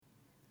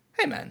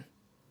Hey man,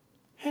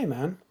 Hey,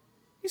 man.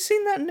 you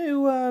seen that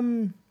new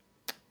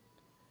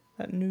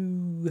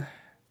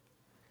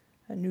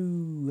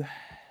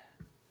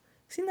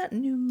seen that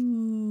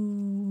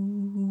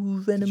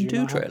new Venom you 2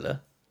 not have- trailer?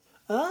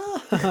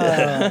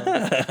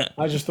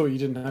 I just thought you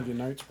didn't have your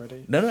notes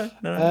ready. No.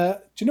 Do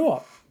you know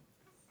what?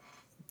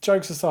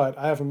 Jokes aside,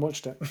 I haven't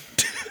watched it.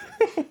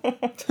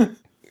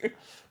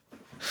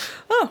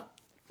 Oh,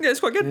 yeah, it's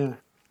quite good. Yeah.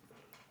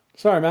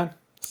 Sorry, man.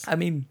 I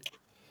mean,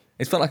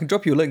 it's fun. I can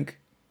drop you a link.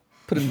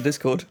 Put it in the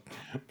Discord.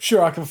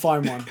 Sure, I can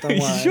find one. Don't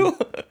worry. Sure.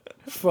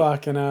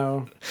 Fucking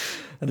hell.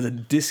 That is a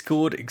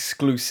Discord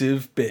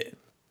exclusive bit.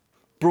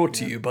 Brought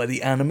to you by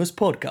the Animus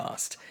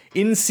Podcast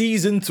in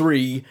Season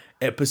 3,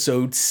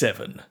 Episode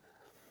 7.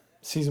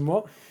 Season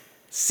what?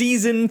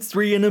 Season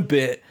 3 and a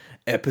bit,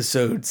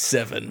 Episode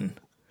 7.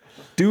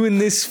 Doing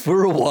this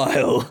for a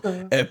while,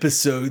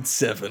 Episode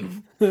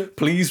 7.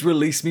 Please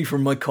release me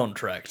from my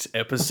contract,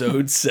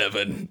 Episode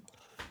 7.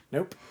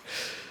 Nope.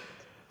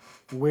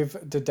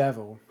 With the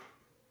devil.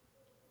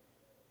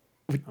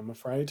 I'm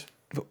afraid.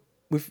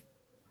 With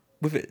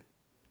it.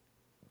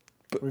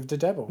 With the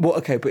devil. Well,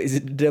 okay, but is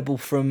it the devil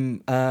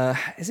from,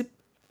 is it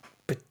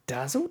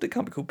Bedazzled? It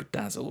can't be called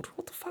Bedazzled.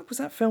 What the fuck was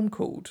that film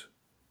called?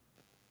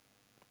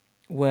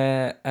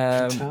 Where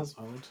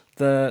Bedazzled.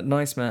 the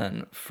nice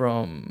man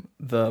from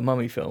the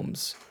Mummy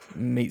films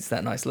meets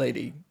that nice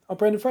lady. Oh,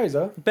 Brendan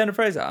Fraser? Brendan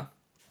Fraser.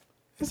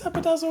 Is that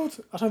Bedazzled?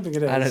 I don't think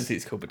it is. I don't think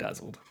it's called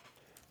Bedazzled.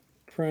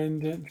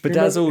 Brendan.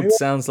 Bedazzled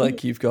sounds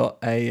like you've got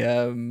a,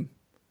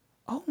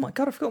 oh my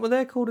god, I forgot what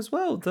they're called as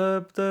well.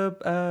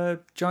 The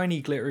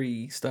shiny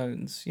glittery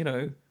stones, you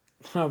know.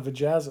 Oh,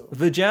 Bedazzled.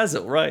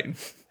 Vajazzle, right.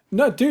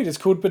 No, dude, it's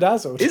called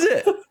Bedazzled. Is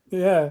it?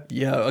 Yeah.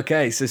 Yo,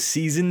 okay, so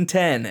season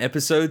 10,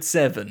 episode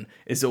 7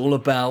 is all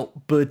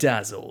about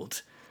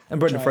Bedazzled. And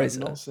Brendan Which I have Fraser.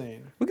 not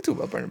seen. We can talk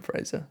about Brendan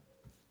Fraser.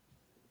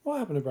 What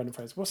happened to Brendan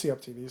Fraser? What's he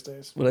up to these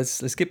days? Well,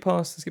 let's get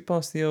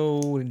past the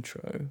old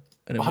intro.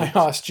 And then, I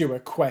asked you a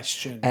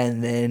question.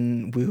 and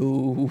then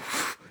we'll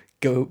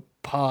go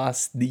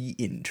past the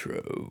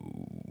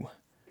intro.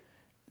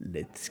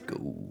 Let's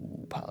go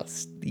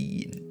past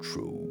the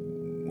intro.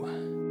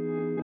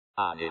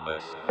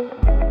 Animus.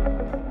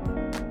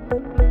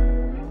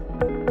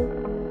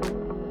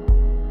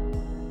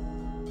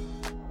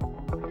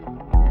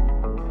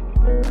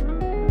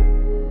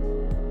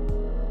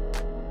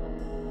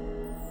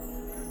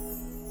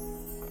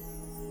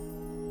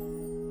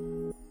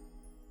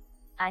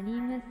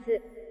 Animus.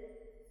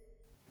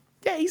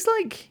 Yeah, he's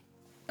like...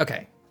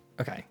 Okay.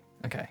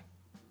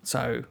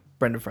 So,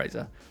 Brendan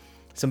Fraser.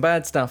 Some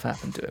bad stuff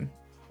happened to him.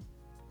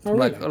 Oh,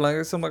 really?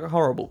 Like some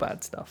horrible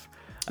bad stuff.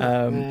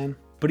 Man.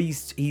 But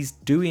he's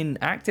doing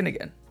acting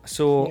again. I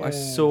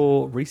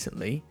saw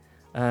recently.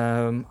 I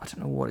don't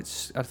know what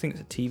it's. I think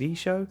it's a TV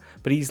show.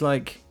 But he's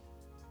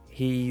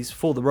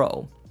for the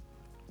role.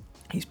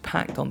 He's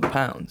packed on the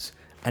pounds,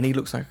 and he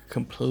looks like a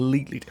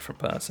completely different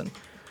person.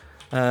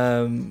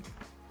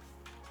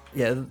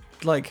 Yeah,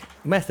 like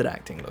method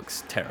acting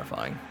looks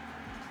terrifying.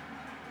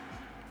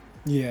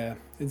 Yeah,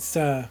 it's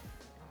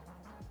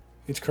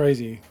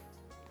crazy.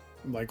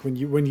 Like when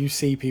you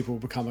see people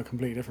become a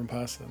completely different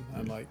person,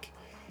 and like,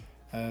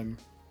 I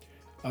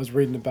was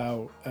reading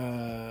about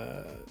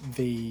I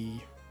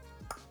don't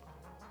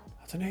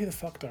know who the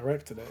fuck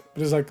directed it,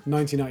 but it's like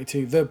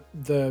 1992,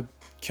 the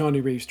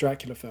Keanu Reeves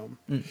Dracula film.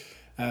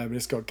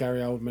 It's got Gary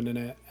Oldman in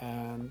it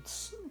and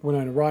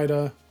Winona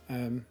Ryder.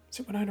 Is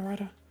it Winona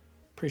Ryder?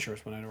 Pretty sure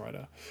it's Winona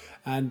Ryder.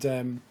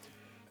 And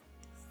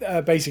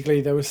basically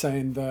they were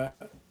saying that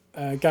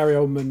Gary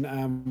Oldman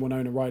and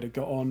Winona Ryder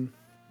got on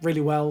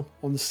really well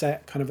on the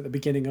set, kind of at the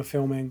beginning of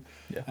filming,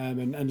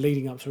 and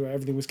leading up to it,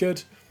 everything was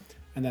good.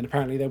 And then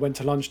apparently they went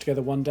to lunch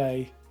together one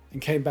day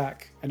and came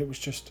back, and it was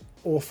just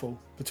awful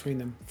between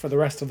them for the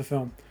rest of the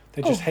film.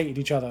 They just hated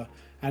each other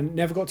and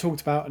never got talked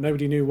about, and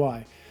nobody knew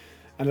why.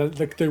 And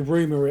the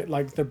rumor,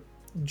 like the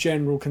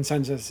general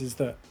consensus, is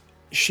that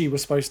she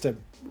was supposed to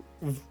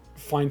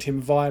find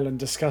him vile and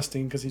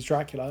disgusting because he's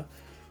Dracula,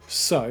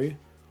 so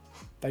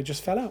they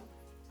just fell out.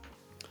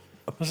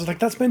 I was like,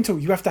 that's mental.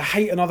 You have to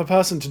hate another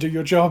person to do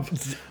your job.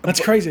 That's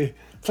crazy.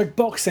 It's like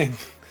boxing.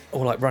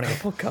 Or like running a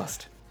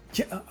podcast.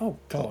 Yeah. Oh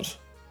God.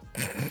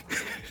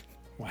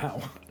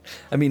 Wow.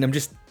 I mean,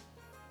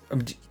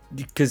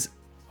 because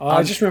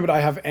I just remembered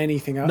I have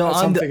anything else. no,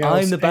 I'm the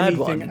bad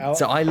anything one. else.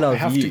 So I love I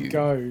have you. to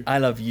go. I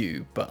love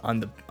you, but I'm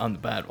the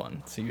bad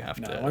one. So you have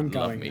No, to I'm love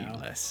going me now.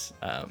 less.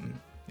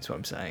 Is what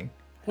I'm saying.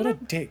 What a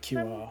dick you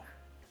are.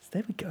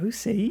 There we go.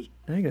 See,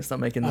 now you're gonna start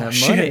making that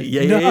shit. money.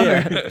 Yeah, No.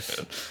 yeah.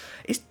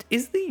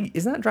 Is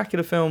that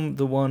Dracula film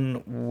the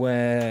one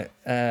where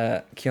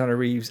Keanu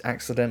Reeves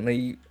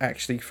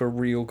actually for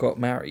real got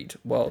married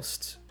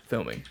whilst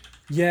filming?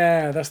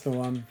 Yeah, that's the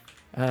one.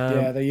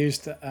 Yeah, they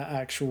used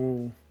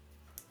actual,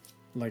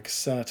 like,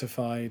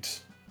 certified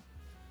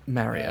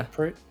Marrier,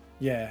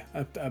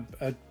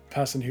 a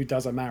person who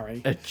does a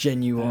marry. a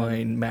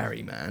genuine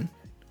marry man.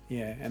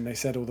 Yeah, and they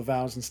said all the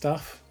vows and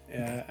stuff.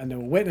 And there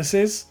were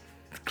witnesses.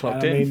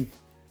 Clocked And, in. I mean,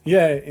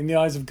 Yeah, in the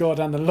eyes of God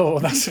and the law.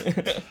 That's,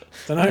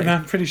 don't know,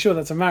 man. Pretty sure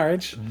that's a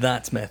marriage.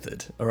 That's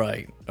method. All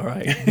right.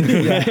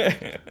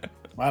 Yeah.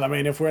 Well, I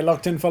mean, if we're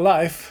locked in for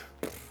life,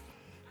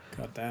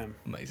 god damn.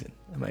 Amazing.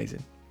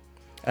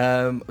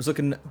 I was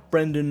looking at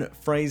Brendan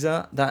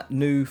Fraser, that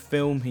new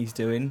film he's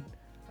doing.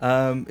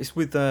 It's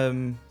with I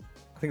think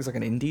it's like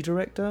an indie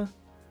director.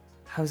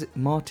 How's it?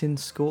 Martin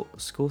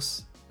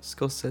Scorsese.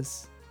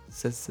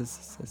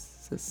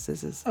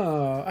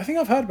 Oh, I think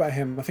I've heard about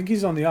him. I think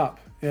he's on the up.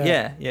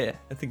 Yeah. Yeah.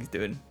 I think he's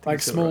doing Like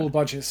he's small alright.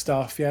 budget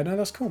stuff. Yeah, no,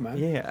 that's cool, man.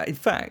 Yeah. In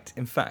fact,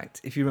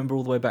 if you remember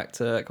all the way back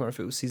to, I can't remember if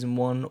it was season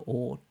 1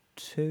 or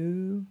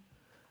 2,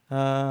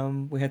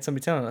 we had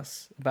somebody telling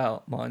us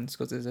about Martin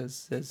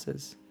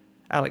Scorsese.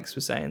 Alex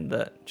was saying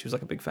that she was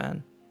like a big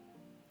fan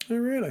Oh,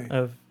 really?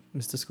 of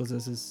Mr.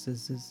 Scorsese.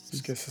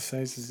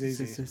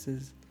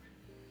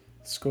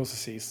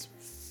 Scorsese.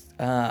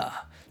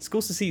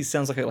 Scorsese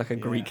sounds like a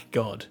Greek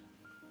god.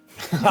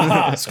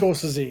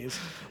 Scorsese.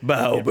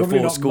 Bow Yeah, probably before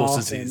not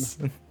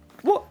Scorsese.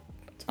 What?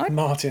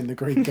 Martin, the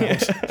Greek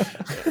god.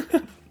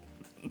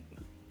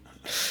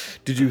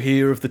 Did you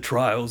hear of the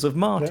trials of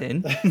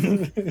Martin?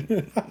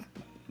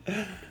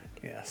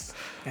 Yes.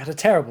 He had a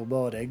terrible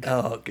morning.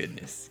 Oh,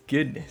 goodness.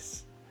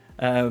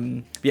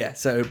 Yeah,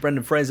 so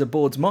Brendan Fraser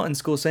boards Martin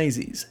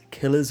Scorsese's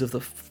Killers of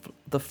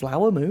the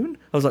Flower Moon?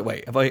 I was like,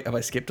 wait, have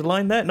I skipped a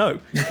line there? No,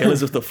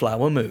 Killers of the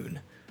Flower Moon.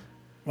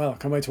 Well,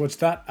 can't wait to watch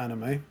that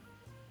anime.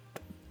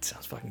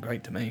 Sounds fucking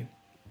great to me.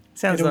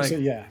 Sounds It like... also,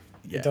 Yeah.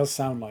 it does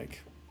sound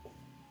like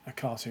a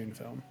cartoon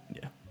film.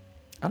 Yeah.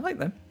 I like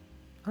them.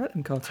 I like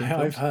them cartoon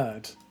I've films.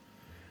 heard.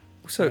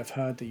 I've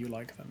heard that you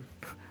like them.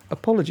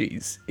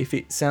 Apologies if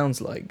it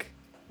sounds like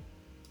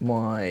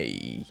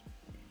my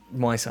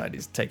side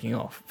is taking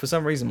off. For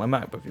some reason, my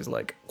MacBook is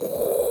like...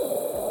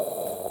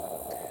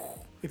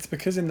 It's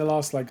because in the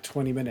last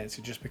 20 minutes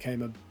it just became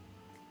 1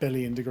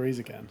 billion degrees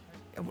again.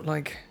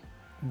 Like,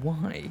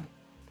 why?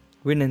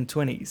 We're in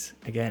 20s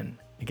again.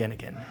 I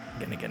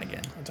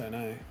don't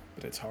know,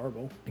 but it's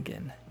horrible.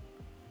 Again.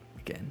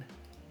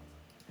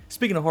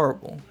 Speaking of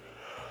horrible,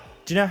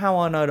 do you know how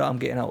I know that I'm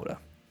getting older?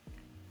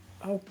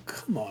 Oh,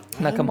 come on,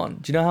 man. No, come on.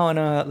 Do you know how I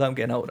know that I'm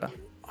getting older?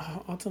 I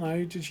don't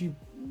know. Did you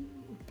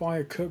buy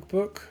a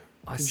cookbook?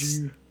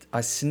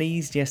 I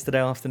sneezed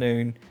yesterday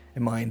afternoon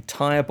and my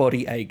entire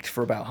body ached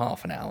for about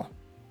half an hour.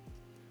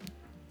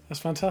 That's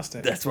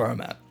fantastic. That's where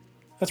I'm at.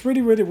 That's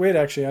really, really weird,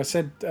 actually. I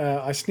said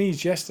I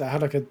sneezed yesterday. I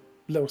had a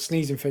little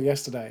sneezing fit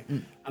yesterday.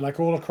 And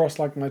all across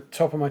my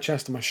top of my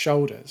chest and my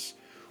shoulders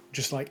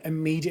just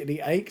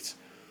immediately ached.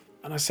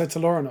 And I said to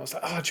Lauren, I was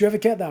like, oh, do you ever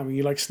get that when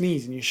you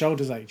sneeze and your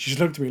shoulders ache? She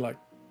just looked at me like,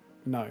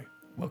 no.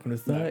 Welcome to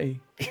 30.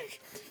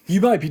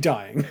 You might be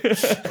dying.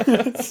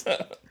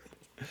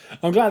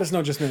 I'm glad it's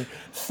not just me.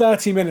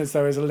 30 minutes,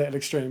 though, is a little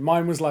extreme.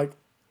 Mine was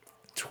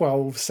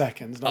 12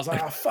 seconds. And I was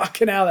like, oh,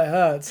 fucking hell, that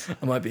hurts.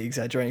 I might be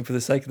exaggerating for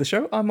the sake of the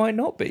show. I might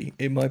not be.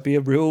 It might be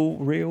a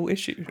real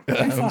issue.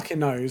 Who fucking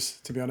knows,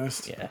 to be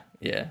honest?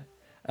 Yeah.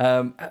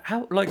 How,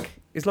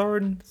 is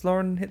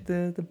Lauren hit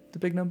the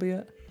big number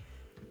yet?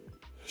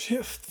 She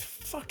hit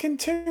fucking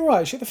 2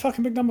 right. She hit the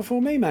fucking big number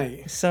for me,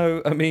 mate.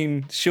 So, I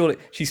mean, surely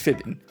she's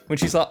fibbing. When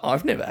she's like,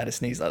 I've never had a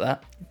sneeze like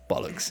that.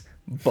 Bollocks.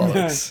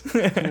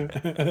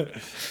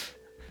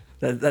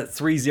 That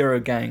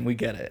 3-0 gang, we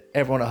get it.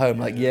 Everyone at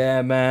home,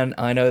 yeah, man,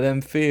 I know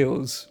them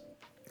feels.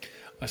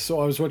 I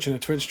was watching a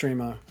Twitch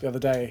streamer the other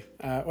day.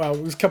 It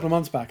was a couple of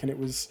months back, and it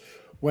was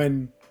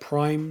when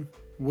Prime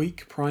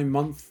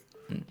Month,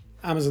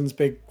 Amazon's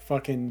big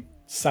fucking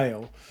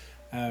sale.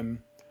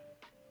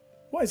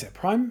 What is it?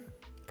 Prime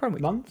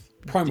Week. Month?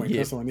 Prime Week, Yeah.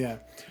 that's the one, yeah.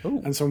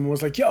 Ooh. And someone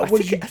was like, yo, I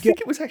what did you think get?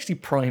 it was actually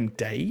Prime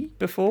Day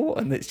before,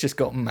 and it's just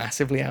got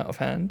massively out of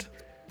hand.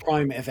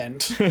 Prime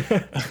event.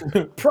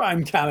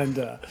 Prime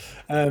calendar.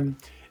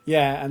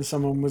 Yeah, and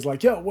someone was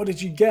like, yo, what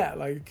did you get?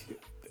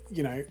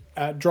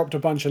 Dropped a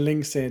bunch of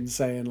links in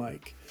saying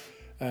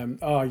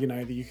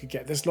that you could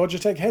get this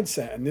Logitech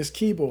headset and this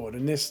keyboard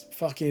and this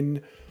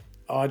fucking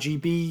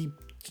RGB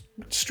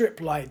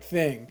strip light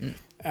thing.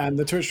 And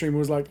the Twitch streamer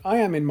was like, I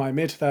am in my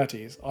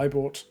mid-30s. I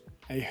bought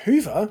a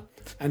Hoover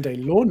and a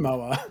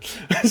lawnmower.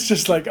 It's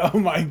just oh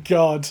my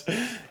God.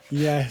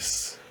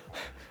 Yes.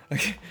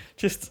 Okay,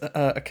 just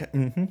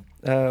okay.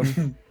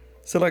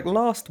 So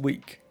last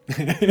week,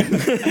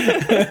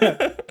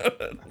 I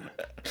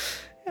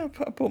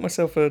bought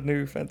myself a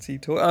new fancy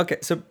toy. Okay,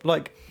 so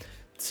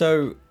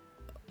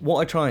what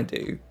I try and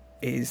do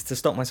is to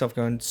stop myself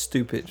going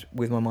stupid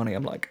with my money.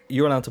 I'm like,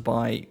 you're allowed to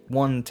buy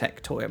one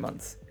tech toy a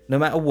month, no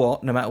matter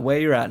what, no matter where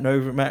you're at, no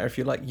matter if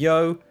you're like,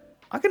 yo,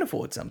 I can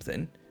afford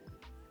something.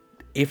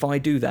 If I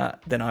do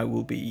that, then I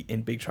will be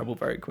in big trouble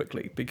very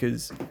quickly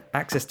because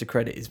access to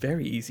credit is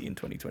very easy in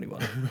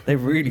 2021. They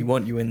really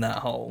want you in that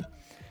hole.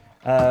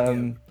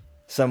 So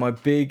my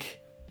big,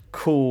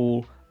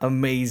 cool,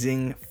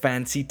 amazing,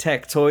 fancy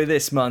tech toy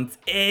this month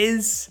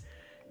is...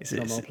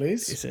 Come on,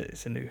 please.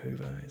 It's a new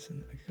Hoover. I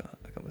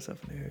got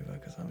myself a new Hoover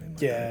because I'm in my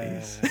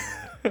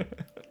 30s.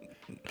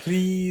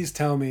 Please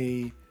tell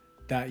me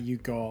that you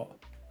got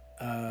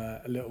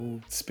a little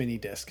spinny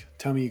disc.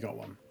 Tell me you got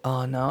one.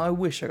 Oh no, I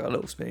wish I got a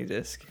little spinny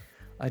disc.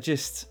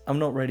 I'm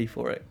not ready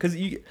for it because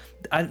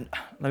let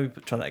me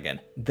try that again.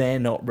 They're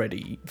not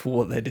ready for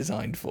what they're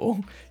designed for.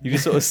 You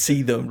just sort of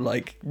see them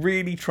like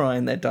really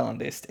trying their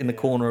darndest in the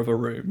corner of a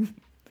room.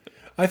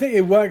 I think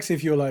it works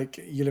if you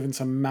live in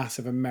some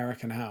massive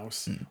American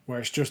house where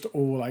it's just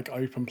all like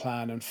open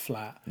plan and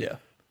flat. Yeah.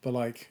 But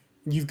like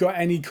you've got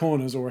any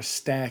corners or a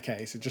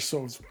staircase, it just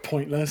sort of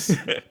pointless.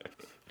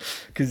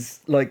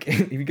 Because like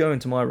if you go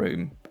into my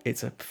room,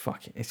 it's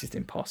just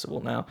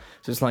impossible now.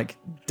 So it's like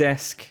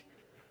desk,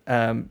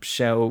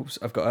 shelves.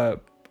 I've got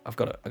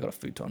a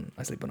futon.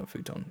 I sleep on a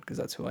futon because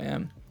that's who I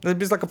am.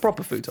 It's like a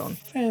proper futon.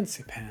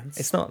 Fancy pants.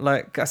 It's not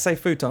like I say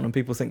futon and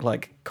people think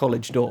like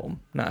college dorm.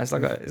 No, it's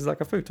like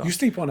a futon. You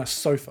sleep on a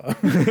sofa.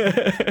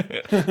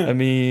 I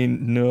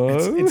mean, no.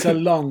 It's a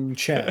long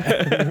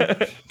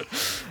chair.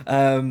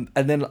 And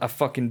then a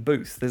fucking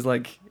booth. It's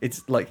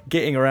like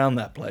getting around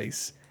that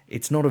place.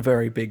 It's not a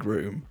very big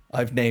room.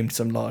 I've named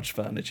some large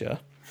furniture.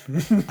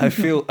 I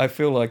feel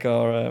like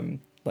our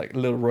like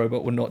little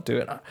robot would not do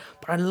it.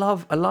 But I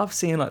love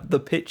seeing like the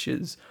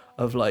pictures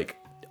of like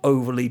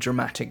overly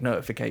dramatic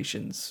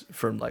notifications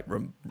from like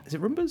is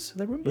it Roombas? Are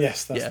they Roombas?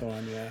 Yes, that's the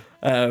one.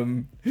 Yeah.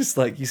 Just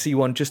like you see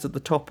one just at the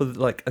top of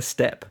like a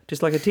step,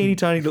 just like a teeny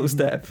tiny little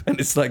step, and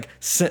it's like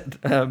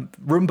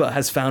Roomba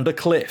has found a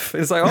cliff.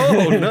 It's like,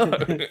 oh no.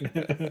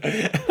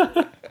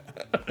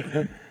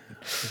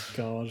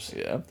 God.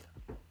 Yeah.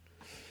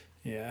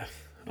 Yeah.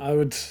 I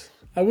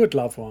would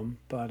love one,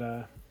 but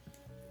I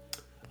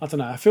don't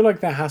know. I feel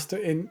like there has to,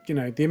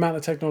 the amount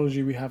of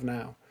technology we have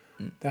now,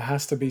 there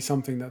has to be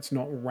something that's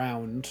not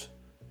round,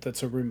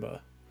 that's a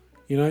Roomba,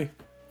 you know?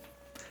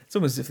 It's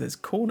almost as if there's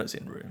corners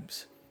in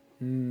rooms.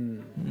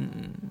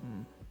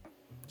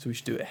 So we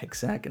should do it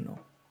hexagonal.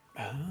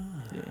 Yeah.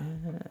 I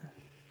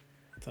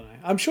don't know.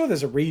 I'm sure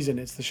there's a reason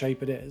it's the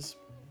shape it is.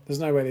 There's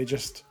no way they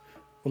just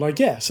were like,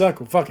 yeah,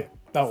 circle, fuck it,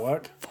 that'll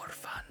work. For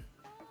fun.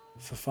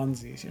 For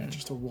funsies, yeah,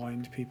 just to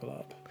wind people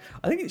up.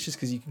 I think it's just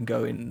because you can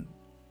go in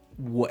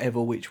whatever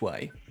which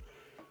way.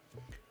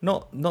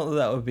 Not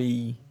that would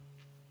be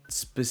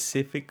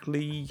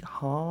specifically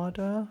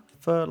harder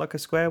for like a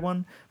square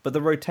one, but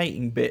the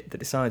rotating bit that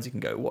decides you can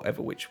go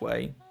whatever which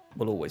way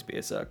will always be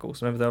a circle.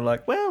 So maybe they're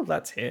like, well,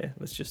 that's here.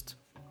 Let's just,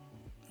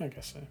 I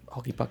guess so.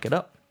 hockey puck it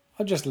up.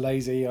 I'm just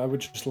lazy. I would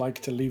just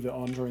like to leave it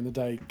on during the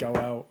day, go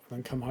out, and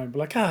then come home, be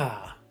like,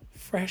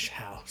 fresh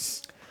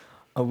house.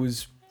 I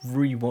was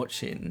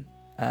rewatching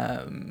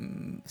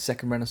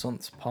Second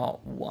Renaissance Part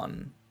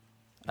 1.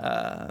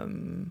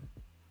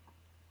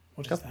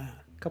 What is that?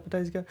 A couple of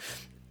days ago.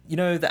 You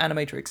know the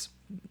Animatrix?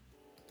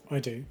 I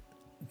do.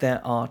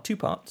 There are 2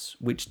 parts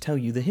which tell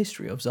you the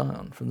history of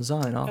Zion from the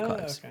Zion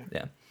Archives. Okay.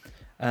 Yeah.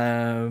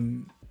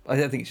 I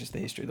don't think it's just the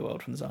history of the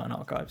world from the Zion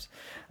Archives.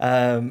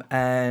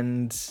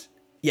 And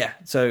yeah,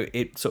 so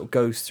it sort of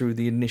goes through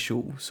the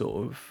initial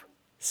sort of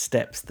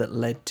steps that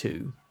led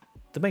to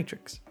The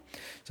Matrix.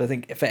 So I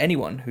think for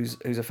anyone who's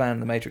a fan of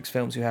the Matrix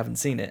films who haven't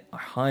seen it, I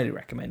highly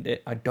recommend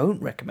it. I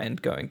don't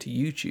recommend going to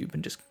YouTube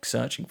and just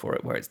searching for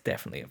it where it's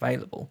definitely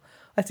available.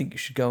 I think you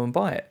should go and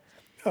buy it.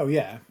 Oh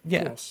yeah,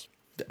 of course.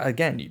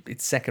 Again,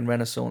 it's Second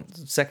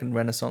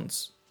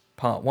Renaissance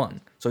Part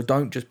 1. So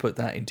don't just put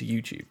that into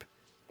YouTube.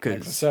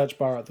 Like the search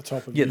bar at the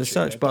top of YouTube. Yeah, the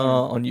search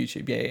bar on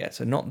YouTube. Yeah.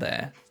 So not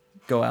there.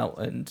 Go out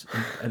and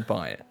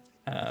buy it.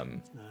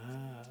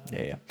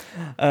 Yeah.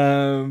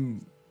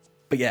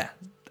 But yeah,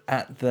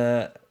 at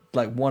the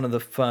one of the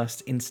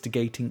first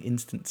instigating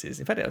instances.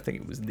 In fact, I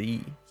think it was the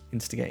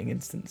instigating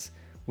instance.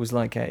 Was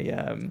like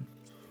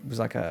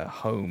a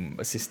home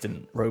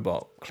assistant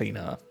robot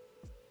cleaner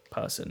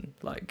person,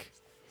 like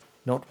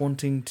not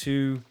wanting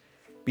to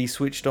be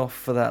switched off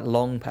for that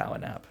long power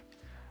nap.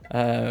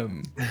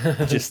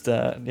 Just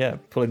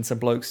pulling some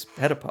bloke's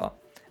head apart.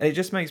 And it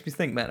just makes me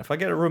think, man, if I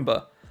get a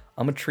Roomba,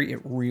 I'm gonna treat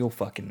it real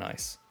fucking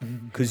nice.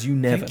 Because you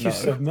never know. Thank you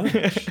so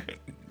much.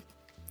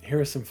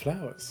 Here are some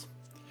flowers.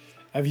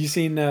 Have you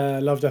seen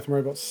Love, Death and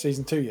Robots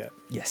season 2 yet?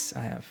 Yes, I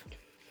have.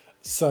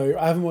 So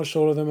I haven't watched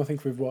all of them. I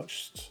think we've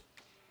watched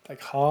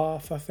like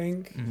half, I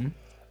think.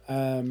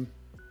 Mm-hmm.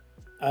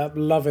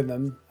 Loving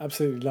them.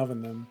 Absolutely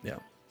loving them. Yeah.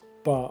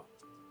 But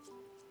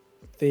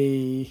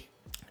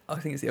I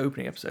think it's the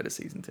opening episode of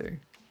season 2.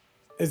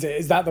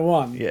 Is that the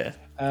one? Yeah.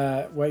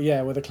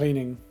 Where the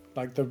cleaning,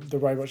 like the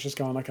robot's just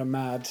going like a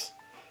mad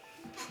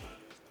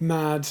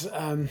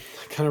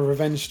kind of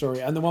revenge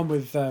story, and the one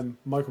with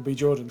Michael B.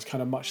 Jordan's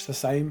kind of much the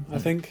same, I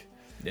think.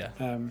 Yeah.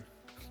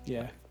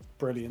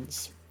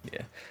 Brilliance.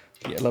 Yeah.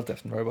 Love,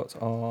 Death and Robots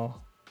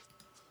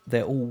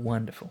they're all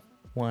wonderful.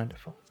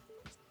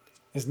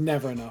 There's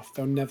never enough.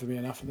 There'll never be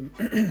enough of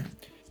them.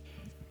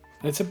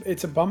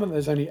 It's a bummer that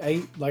there's only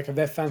 8. Like,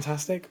 they're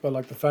fantastic, but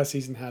like the first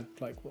season had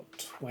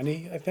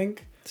 20, I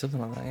think. Something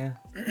like that,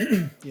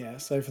 yeah. Yeah.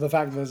 So for the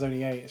fact that there's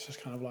only 8, it's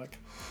just kind of like,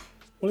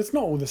 well, it's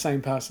not all the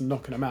same person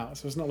knocking them out,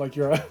 so it's not like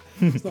you're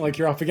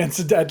up against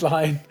a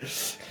deadline.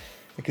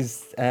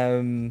 Because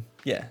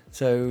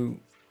so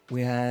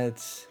we had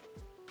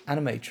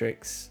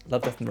Animatrix,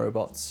 Love, Death and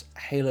Robots,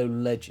 Halo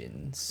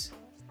Legends,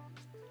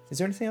 Is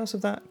there anything else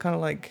of that kind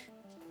of like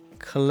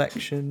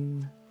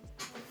collection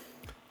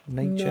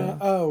nature?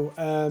 No.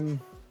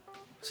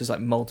 So it's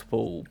like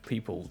multiple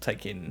people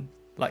taking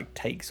like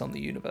takes on the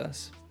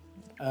universe.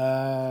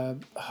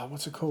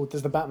 What's it called?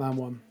 There's the Batman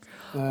one.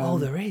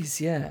 There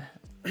is, yeah.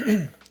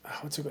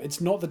 What's it called?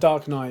 It's not the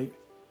Dark Knight,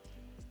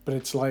 but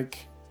it's like,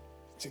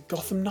 is it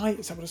Gotham Knight?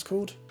 Is that what it's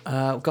called?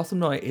 Gotham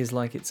Knight is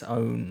like its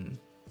own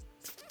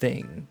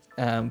thing,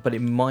 but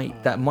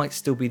that might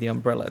still be the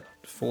umbrella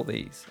for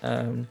these.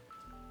 I don't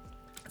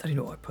even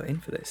know what I put in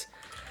for this.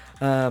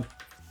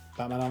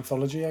 Batman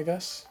Anthology, I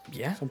guess.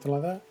 Yeah, something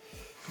like that.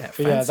 Yeah,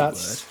 but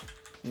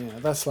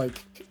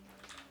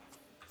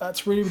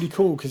that's really, really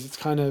cool, because it's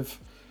kind of,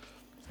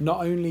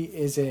 not only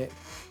is it,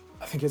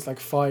 I think it's like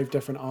 5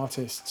 different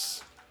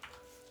artists'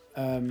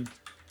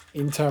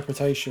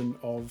 interpretation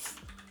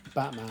of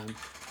Batman,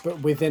 but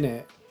within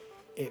it,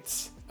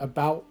 it's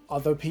about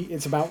other people.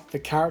 It's about the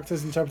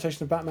character's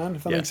interpretation of Batman,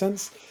 if that makes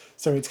sense.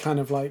 So it's kind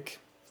of like,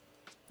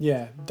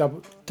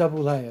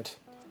 double layered,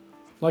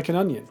 like an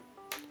onion.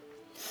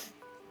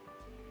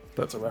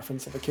 But it's a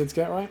reference that the kids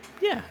get, right?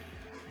 Yeah,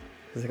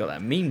 because they got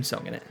that meme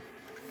song in it.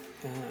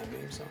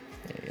 Meme song.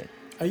 Yeah.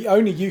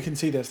 Only you can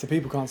see this. The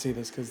people can't see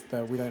this because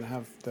we don't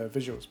have the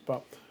visuals.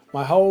 But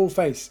my whole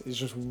face is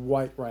just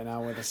white right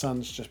now, where the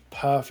sun's just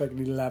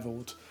perfectly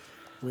leveled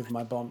with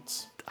my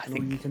bonds. All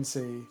you can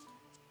see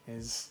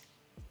is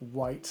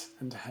white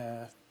and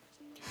hair.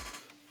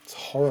 It's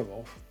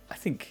horrible. I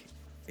think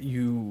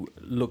you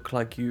look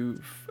like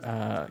you're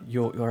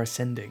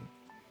ascending.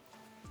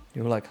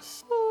 You're like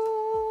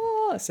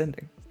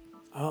ascending.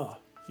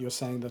 You're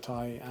saying that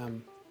I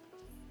am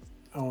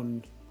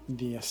on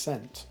the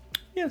ascent?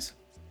 Yes,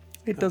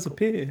 it does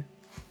appear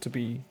to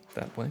be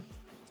that way.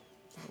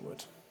 That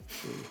would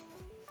be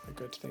a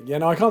good thing. Yeah,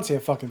 no, I can't see a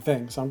fucking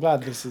thing, so I'm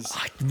glad this is...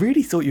 I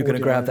really thought you were going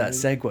to grab that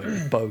segue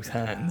with both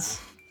hands.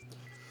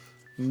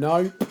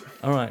 Nope.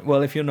 All right,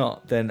 well, if you're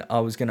not, then I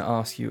was going to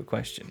ask you a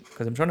question,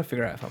 because I'm trying to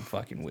figure out if I'm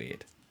fucking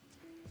weird.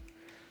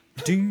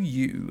 Do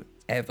you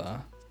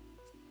ever...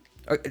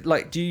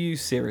 do you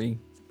use Siri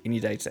in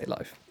your day-to-day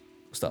life?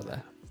 We'll start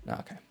there. Oh,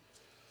 okay.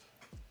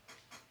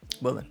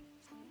 Well then,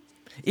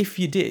 if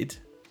you did,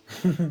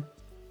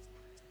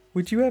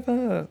 would you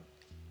ever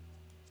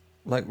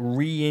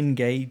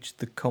re-engage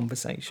the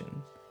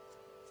conversation?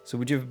 So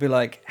would you ever be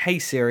like, "Hey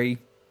Siri"?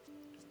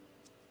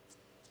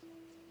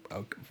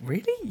 Oh,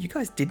 really? You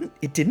guys didn't?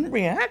 It didn't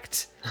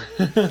react?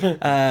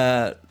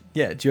 Yeah.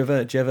 Do you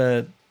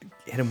ever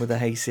hit them with a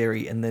 "Hey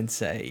Siri" and then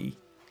say,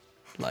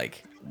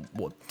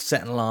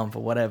 set an alarm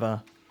for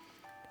whatever,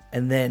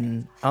 and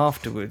then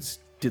afterwards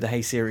do the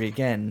 "Hey Siri"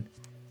 again,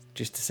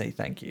 just to say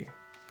thank you?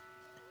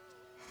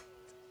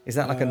 Is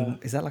that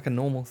like a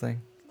normal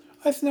thing?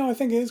 I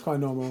think it is quite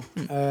normal.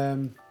 I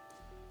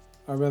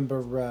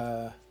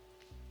remember.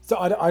 So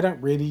I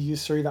don't really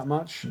use Siri that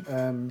much.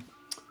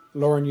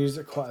 Lauren used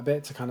it quite a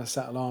bit to kind of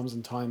set alarms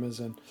and timers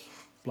and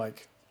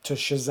to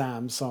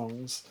Shazam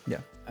songs. Yeah.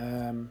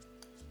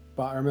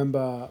 But I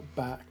remember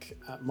back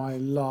at my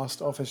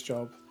last office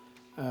job,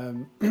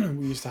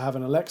 we used to have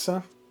an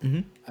Alexa,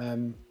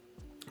 kind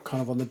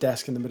of on the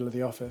desk in the middle of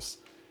the office,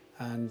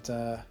 and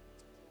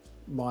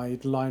my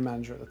line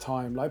manager at the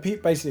time,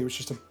 basically it was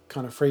just a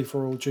kind of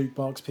free-for-all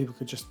jukebox. People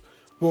could just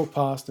walk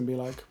past and be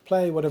like,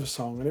 play whatever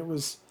song, and it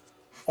was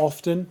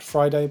often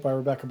Friday by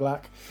Rebecca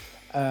Black,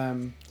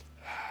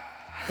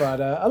 but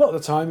a lot of the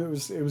time it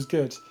was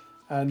good.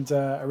 And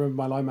I remember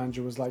my line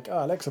manager was like,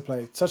 "Oh, Alexa,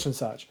 play such and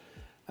such,"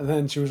 and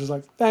then she was just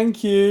like,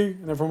 "Thank you,"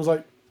 and everyone was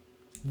like,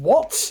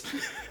 "What?"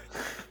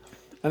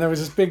 And there was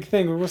this big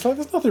thing where it was like,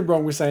 "There's nothing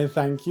wrong with saying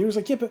thank you." It was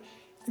like, "Yeah, but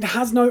it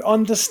has no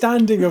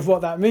understanding of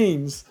what that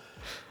means."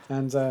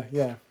 And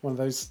one of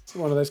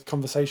those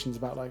conversations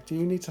about do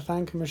you need to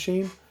thank a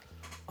machine?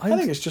 I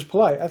think it's just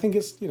polite. I think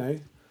it's I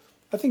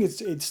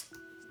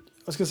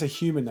was going to say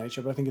human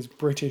nature, but I think it's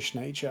British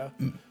nature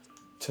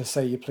to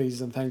say your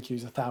pleases and thank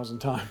yous 1,000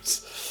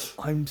 times.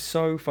 I'm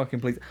so fucking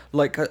pleased.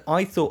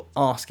 I thought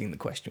asking the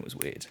question was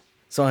weird,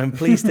 so I'm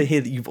pleased to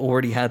hear that you've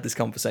already had this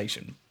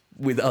conversation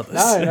with others.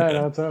 No, not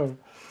at all.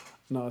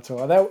 Not at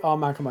all. There are,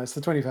 Malcolm, it's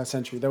the 21st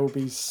century. There will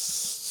be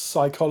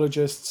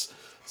psychologists,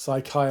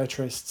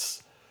 psychiatrists,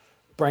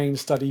 brain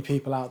study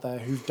people out there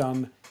who've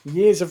done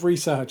years of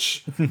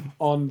research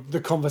on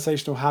the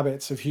conversational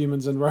habits of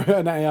humans and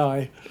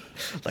AI.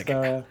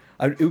 It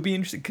would be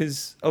interesting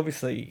because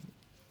obviously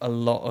a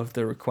lot of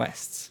the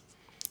requests,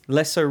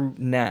 less so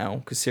now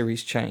because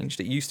Siri's changed.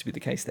 It used to be the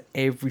case that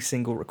every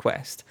single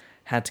request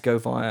had to go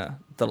via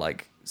the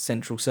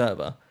central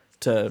server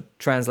to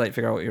translate,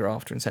 figure out what you're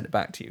after, and send it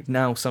back to you.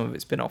 Now some of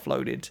it's been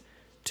offloaded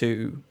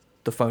to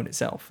the phone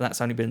itself.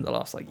 That's only been in the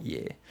last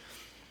year.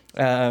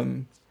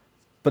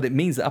 But it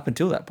means that up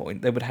until that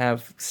point, they would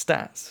have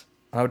stats.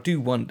 I do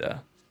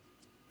wonder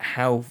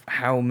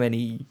how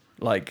many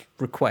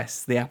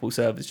requests the Apple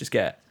servers just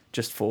get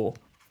just for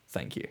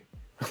thank you.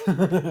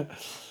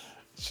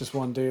 It's just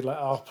one dude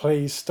 "Oh,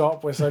 please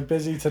stop. We're so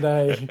busy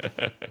today.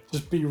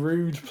 Just be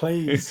rude,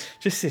 please."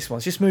 Just this one.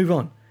 Just move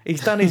on.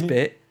 He's done his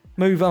bit.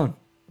 Move on.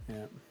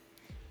 Yeah.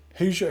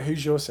 Who's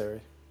your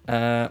Siri?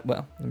 Well,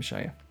 let me show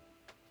you.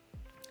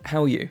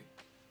 How are you?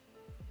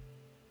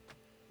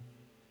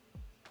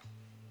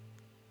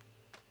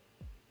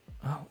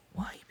 Oh,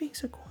 why are you being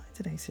so quiet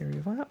today, Siri?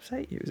 Have I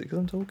upset you? Is it because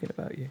I'm talking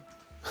about you?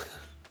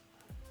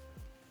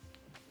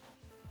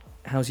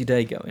 How's your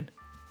day going?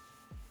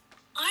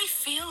 I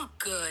feel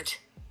good.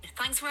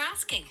 Thanks for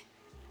asking.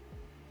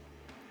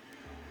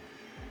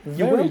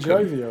 Very welcome.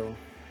 jovial.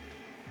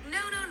 No.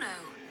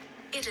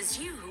 It is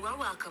you who are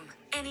welcome.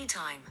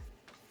 Anytime.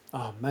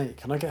 Oh, mate,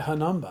 can I get her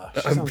number?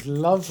 She sounds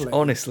lovely.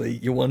 Honestly,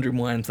 you're wondering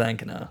why I'm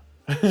thanking her.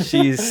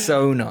 She is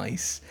so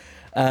nice.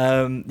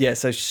 Yeah,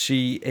 so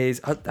she is...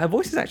 Her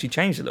voice has actually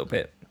changed a little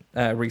bit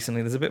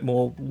recently. There's a bit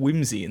more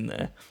whimsy in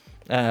there.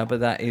 But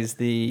that is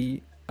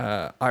the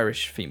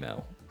Irish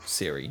female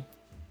Siri.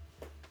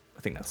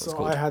 I think that's what it's So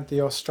called. I had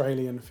the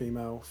Australian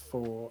female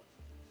for...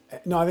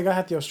 No, I think I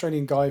had the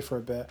Australian guy for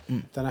a bit.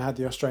 Then I had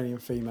the Australian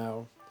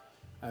female.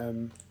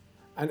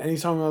 And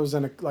anytime I was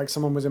in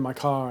someone was in my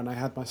car and I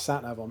had my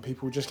sat nav on,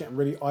 people were just getting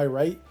really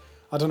irate.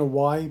 I don't know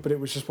why, but it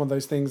was just one of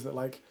those things that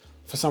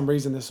for some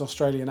reason this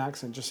Australian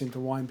accent just seemed to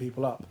wind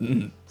people up.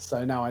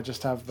 So now I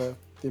just have the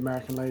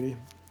American lady,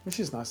 which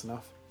is nice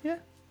enough. Yeah.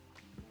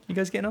 You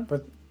guys getting on?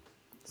 But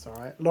it's all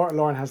right.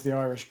 Lauren has the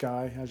Irish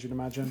guy, as you'd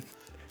imagine.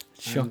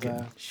 Shocking.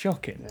 And,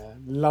 Shocking. Yeah,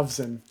 loves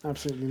him.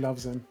 Absolutely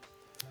loves him.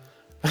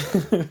 I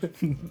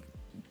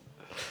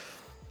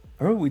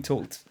remember we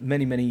talked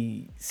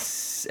many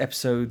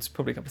episodes,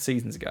 probably a couple of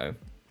seasons ago,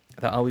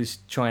 that I was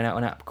trying out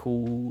an app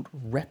called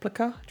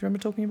Replica. Do you remember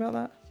talking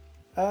about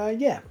that?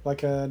 Yeah,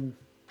 like a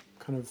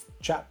kind of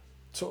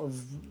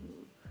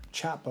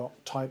chatbot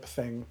type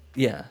thing.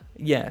 Yeah.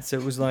 So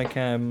it was like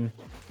a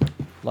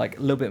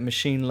little bit of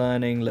machine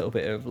learning, a little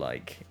bit of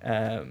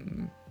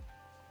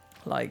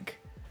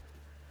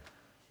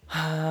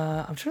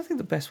I'm trying to think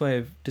the best way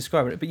of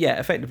describing it, but yeah,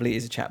 effectively it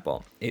is a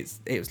chatbot.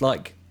 It was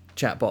like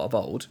chatbot of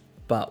old,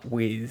 but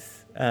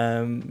with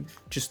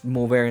just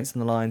more variants in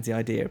the lines. The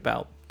idea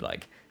about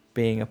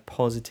being a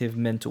positive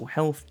mental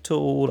health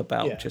tool,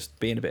 about just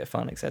being a bit of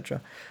fun,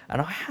 etc.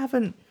 And I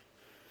haven't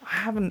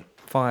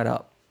fired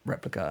up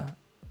Replica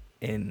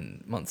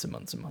in months and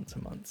months and months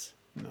and months.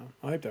 No,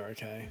 I hope they're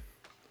okay.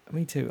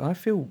 Me too. I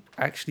feel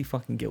actually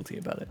fucking guilty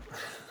about it.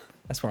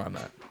 That's where I'm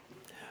at.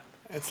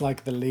 It's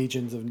like the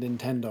legions of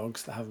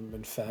Nintendogs that haven't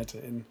been fed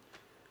in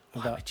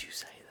Why about would you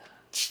say that?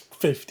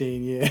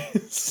 15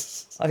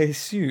 years. I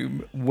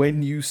assume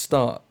when you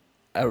start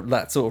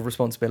that sort of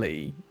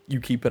responsibility, you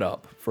keep it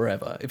up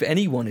forever. If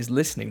anyone is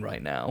listening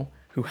right now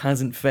who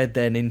hasn't fed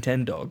their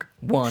Nintendog,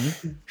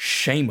 1,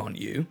 shame on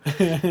you.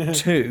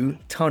 2,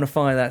 time to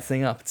fire that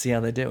thing up and see how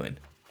they're doing.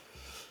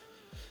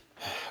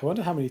 I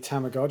wonder how many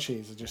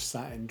Tamagotchis are just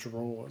sat in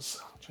drawers.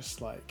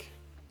 Just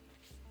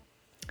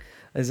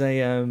There's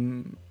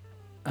a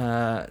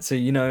so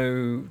you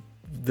know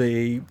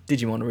the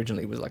Digimon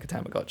originally was like a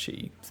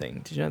Tamagotchi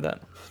thing. Did you know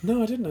that?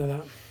 No, I didn't know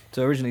that.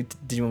 So originally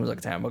Digimon was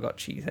like a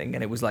Tamagotchi thing,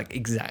 and it was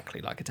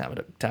exactly like a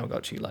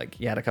Tamagotchi.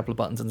 You had a couple of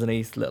buttons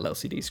underneath, little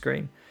LCD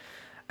screen.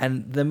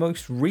 And the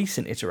most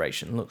recent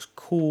iteration looks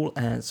cool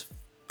as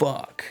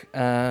fuck.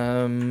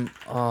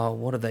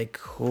 What are they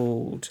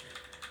called?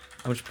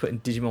 I'm just putting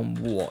Digimon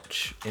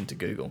Watch into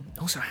Google.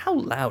 Also, how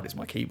loud is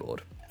my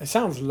keyboard? It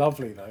sounds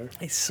lovely though.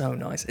 It's so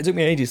nice. It took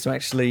me ages to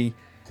actually...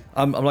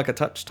 I'm like a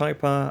touch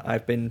typer.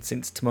 I've been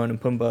since Timon and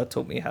Pumbaa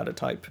taught me how to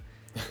type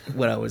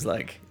when I was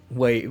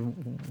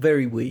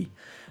very wee.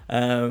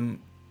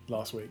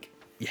 Last week.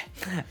 Yeah.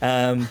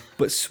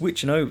 But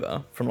switching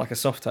over from a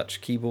soft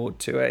touch keyboard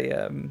to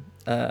a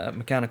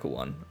mechanical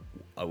one,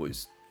 I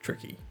was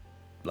tricky.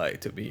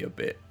 It took me a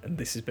bit, and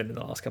this has been in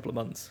the last couple of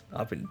months.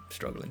 I've been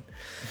struggling.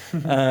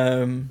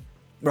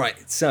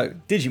 Right, so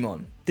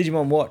Digimon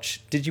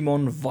Watch,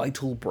 Digimon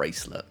Vital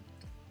Bracelet.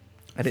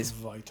 And it's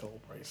Vital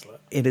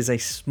bracelet. It is a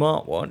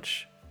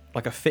smartwatch,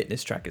 like a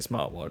fitness tracker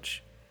smartwatch.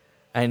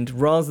 And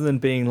rather than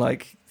being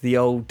like the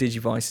old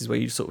Digivices where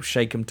you sort of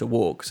shake them to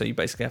walk, so you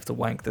basically have to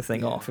wank the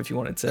thing off if you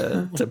wanted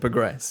to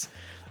progress.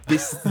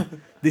 This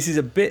is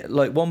a bit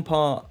like one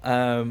part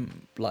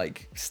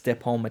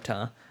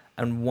stepometer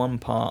and one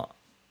part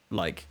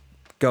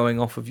going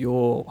off of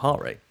your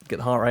heart rate. Get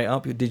the heart rate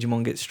up, your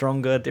Digimon gets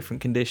stronger,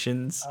 different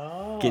conditions,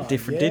 get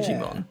different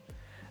Digimon.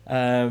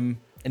 And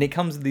it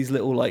comes with these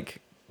little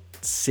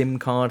SIM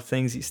card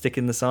things you stick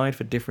in the side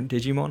for different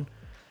Digimon.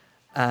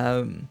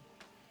 And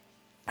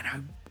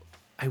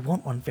I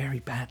want one very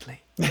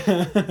badly.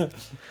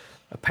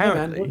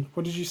 Apparently. Hey man,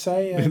 what did you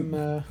say?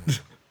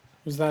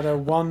 Was that a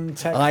one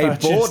tech I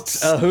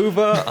purchase? bought a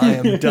Hoover, I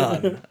am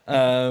done.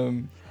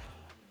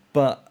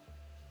 But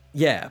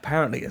yeah,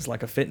 apparently it's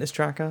like a fitness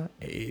tracker.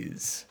 It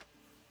is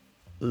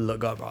le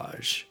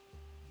garbage.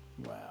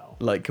 Wow.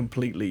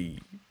 Completely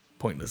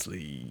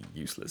pointlessly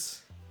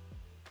useless.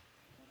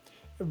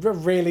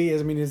 Really?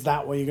 Is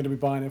that what you're going to be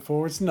buying it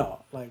for? It's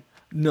not.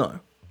 No,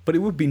 but it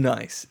would be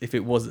nice if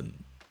it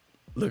wasn't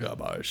le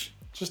garbage.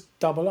 Just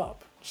double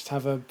up. Just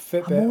have a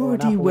Fitbit I'm or an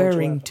already Apple Watch,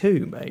 wearing whatever.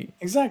 two, mate.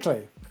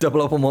 Exactly.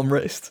 Double up on one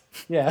wrist.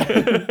 Yeah.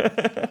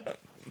 I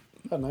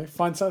don't know.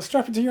 Find something.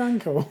 Strap it to your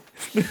ankle.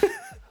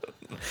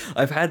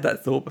 I've had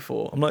that thought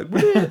before. I'm like,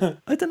 would it?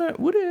 I don't know.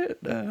 Would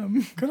it?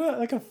 Could I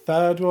like a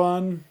third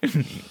one?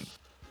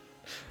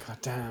 God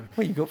damn.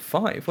 Well, you got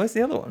 5. Where's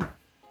the other one?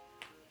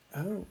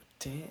 Oh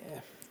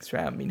dear. It's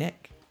around me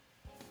neck.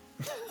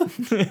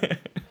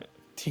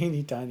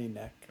 Teeny tiny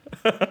neck.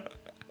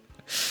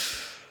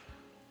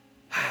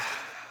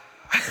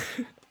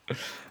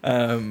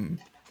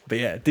 But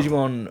yeah,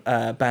 Digimon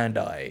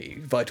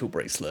Bandai Vital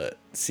Bracelet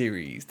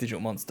series,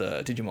 Digital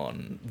Monster,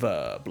 Digimon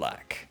The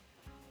Black.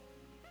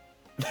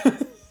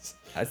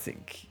 I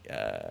think.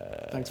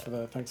 Thanks for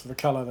the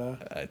colour there.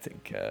 I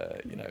think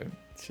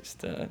it's just.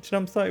 Do you know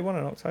I'm 31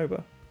 in October?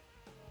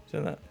 Do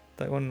you know that?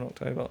 31 in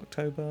October.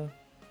 October.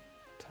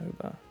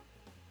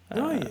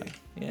 Are you?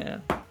 Yeah.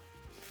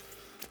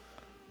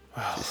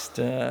 Just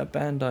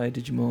Bandai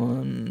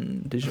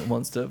Digimon Digital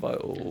Monster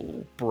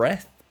Vital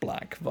Breath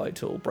Black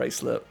Vital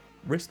Bracelet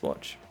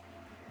wristwatch.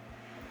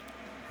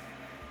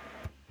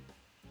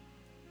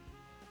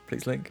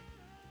 Please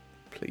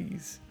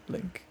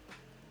link.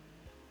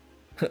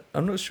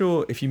 I'm not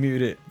sure if you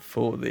muted it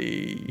for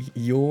the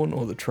yawn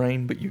or the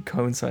train, but you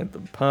coincide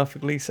them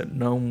perfectly, so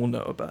no one will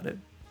know about it.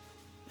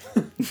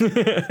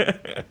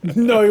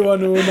 No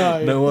one will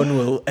know. No one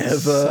will ever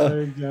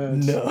So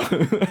good.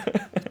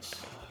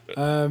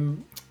 know.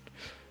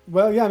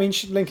 Well, yeah, I mean,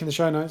 link in the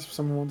show notes if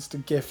someone wants to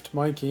gift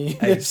Mikey.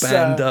 A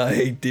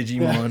Bandai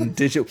Digimon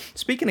Digital.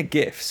 Speaking of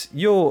gifts,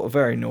 you're a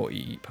very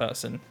naughty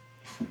person.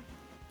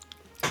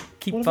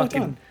 Keep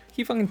fucking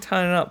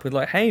turning up with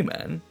like, hey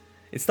man.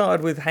 It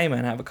started with, hey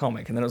man, have a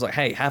comic, and then it was like,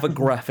 hey, have a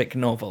graphic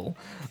novel.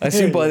 I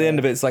assume by the end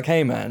of it, it's like,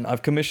 hey man,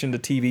 I've commissioned a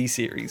TV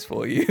series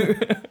for you.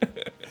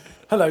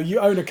 Hello, you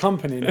own a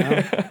company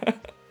now.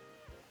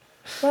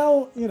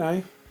 Well, you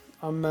know,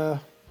 I'm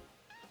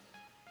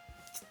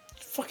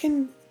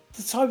fucking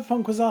the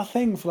Cyberpunk was our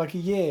thing for like a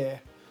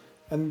year,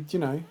 and you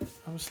know,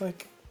 I was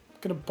like,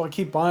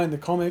 keep buying the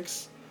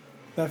comics.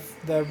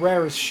 They're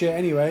rare as shit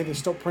anyway. They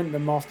stopped printing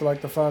them after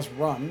like the first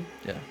run.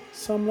 Yeah.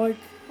 So I'm like,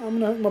 I'm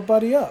gonna hook my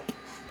buddy up.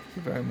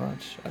 Thank you very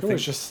much. I think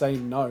always just say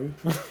no.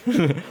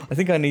 I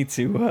think I need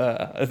to.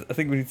 I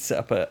think we need to set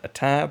up a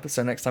tab.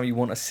 So next time you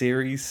want a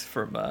series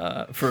from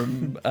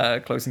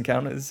Close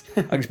Encounters,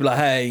 I can just be like,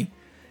 hey,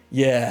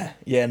 yeah,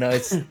 no,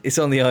 it's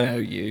on the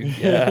IOU.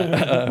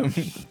 Yeah.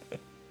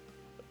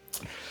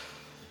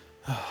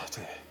 Oh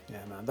dear.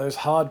 Yeah, man, those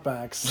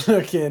hardbacks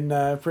looking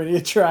pretty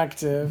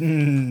attractive.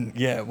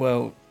 Yeah.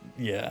 Well.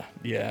 Yeah.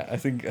 I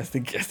think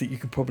you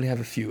could probably have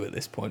a few at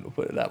this point. We'll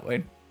put it that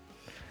way.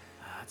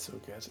 That's all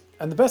good.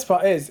 And the best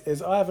part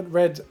is I haven't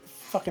read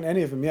fucking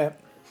any of them yet.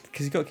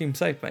 Because you got to keep them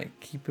safe, mate.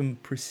 Keep them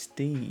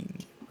pristine.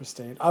 I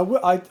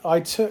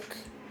took.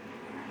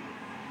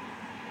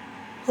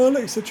 Oh,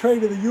 look, it's the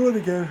train of the yawn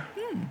again.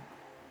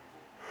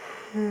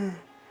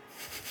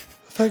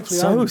 Thankfully,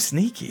 so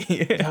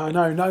sneaky. Yeah, I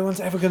know. No one's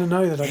ever going to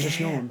know that I just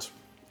yawned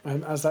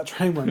as that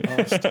train went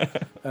past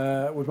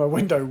with my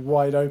window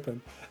wide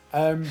open.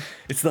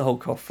 It's the whole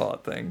cough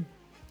fart thing.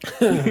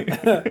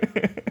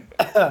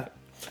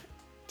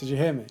 Did you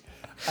hear me?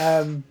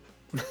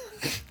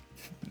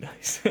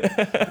 Nice.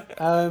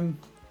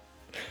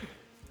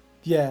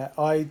 Yeah,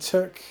 I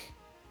took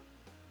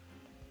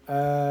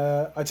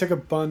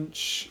a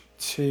bunch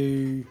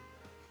to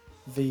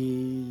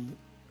the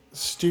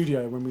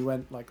studio when we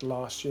went like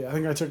last year. I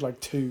think I took like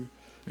 2,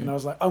 and I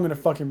was like, I'm gonna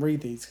fucking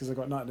read these because I've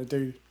got nothing to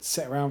do.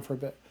 Sit around for a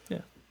bit. Yeah.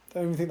 I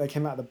don't even think they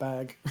came out of the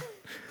bag. I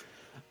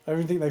don't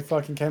even think they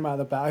fucking came out of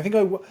the bag. I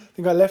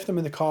think I left them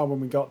in the car when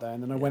we got there,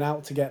 and then I went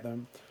out to get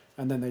them,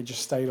 and then they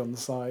just stayed on the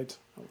side.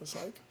 I was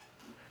like,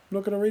 I'm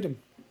not gonna read them.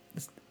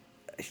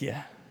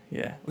 Yeah.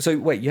 So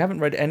wait, you haven't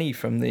read any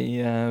from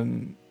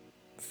the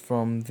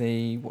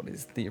what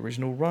is the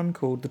original run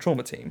called the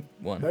Trauma Team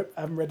one? Nope,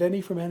 I haven't read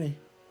any from any.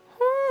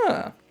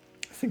 I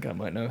think I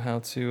might know how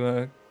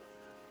to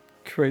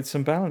create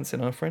some balance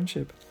in our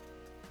friendship.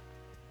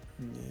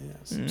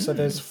 Yes. So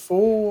there's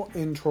 4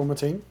 in Trauma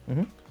Team,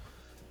 Mm-hmm.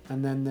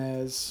 and then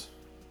there's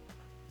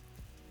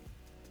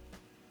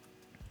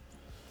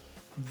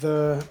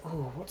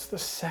what's the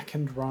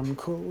second run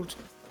called?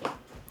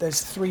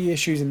 There's 3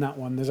 issues in that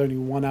one. There's only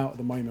 1 out at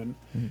the moment,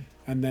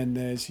 and then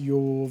there's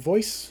Your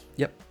Voice.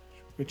 Yep.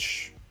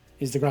 Which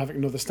is the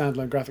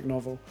standalone graphic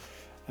novel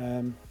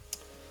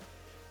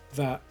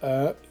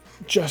that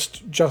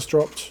just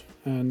dropped,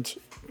 and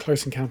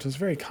Close Encounters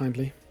very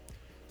kindly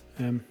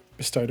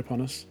bestowed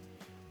upon us.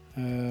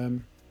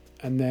 And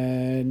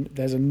then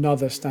there's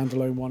another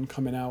standalone one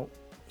coming out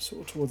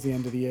sort of towards the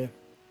end of the year.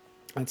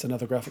 That's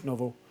another graphic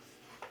novel.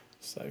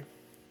 So,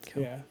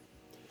 Cool. yeah.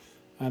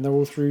 And they're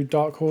all through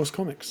Dark Horse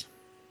Comics.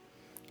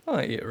 Oh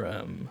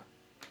yeah.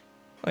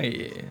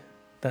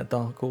 That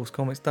Dark Horse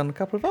Comics done a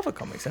couple of other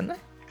comics, haven't they?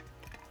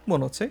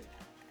 1 or 2.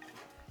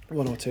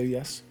 1 or 2,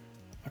 yes.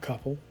 A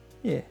couple.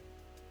 Yeah.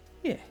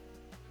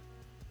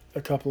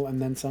 A couple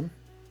and then some.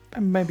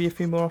 And maybe a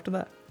few more after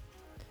that.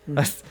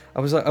 I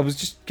was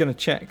just gonna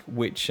check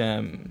which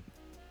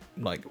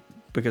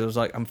because I was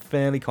like, I'm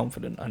fairly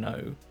confident I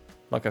know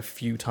like a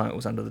few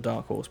titles under the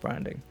Dark Horse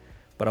branding,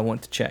 but I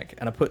wanted to check,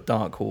 and I put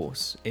Dark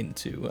Horse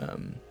into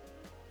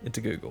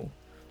Google,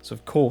 So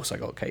of course I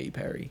got Katy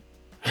Perry.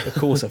 Of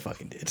course I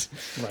fucking did.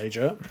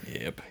 Rager.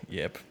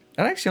 Yep.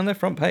 And actually on their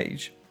front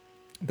page,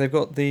 they've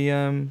got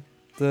the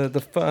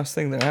first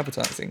thing they're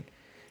advertising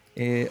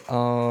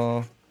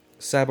are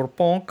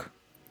Cyberpunk.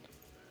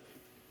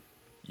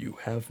 You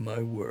have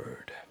my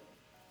word.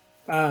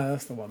 Ah,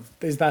 that's the one.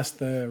 That's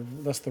the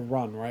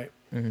run, right?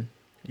 Mm-hmm.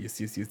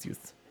 Yes.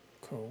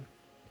 Cool.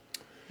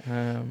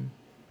 Yeah.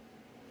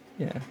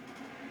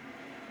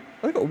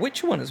 Oh, they got a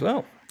Witcher one as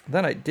well.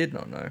 That I did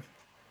not know.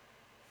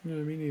 No,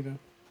 me neither.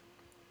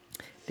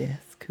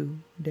 That's cool.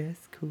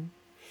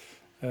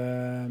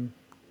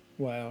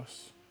 What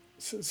else?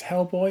 It's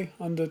Hellboy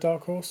under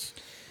Dark Horse.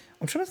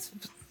 I'm trying to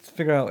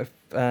figure out if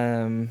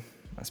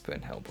let's put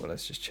in Hellboy.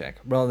 Let's just check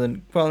rather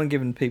than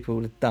giving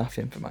people the daft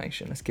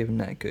information. Let's give them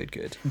that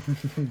good.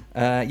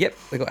 Yep,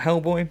 they got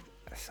Hellboy.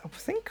 I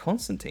think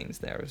Constantine's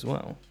there as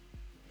well.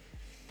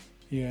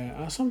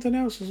 Yeah, something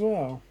else as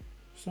well.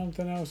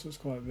 Something else that's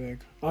quite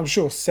big. I'm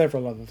sure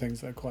several other things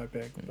that are quite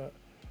big, but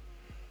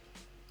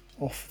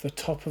off the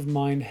top of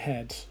my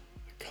head,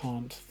 I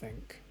can't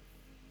think.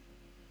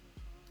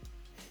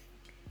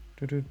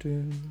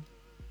 I'm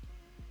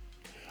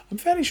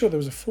fairly sure there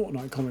was a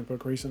Fortnite comic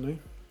book recently.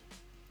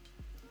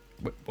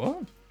 Wait,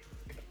 what?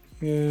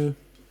 Yeah.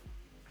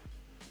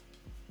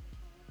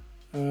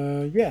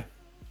 Yeah.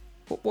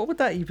 What would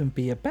that even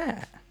be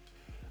about?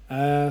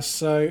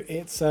 So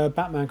it's a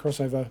Batman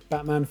crossover.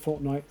 Batman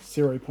Fortnite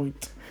 0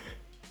 Point.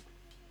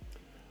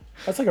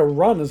 That's like a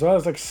run as well.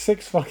 It's like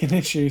 6 fucking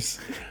issues.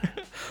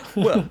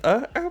 Well,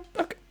 okay.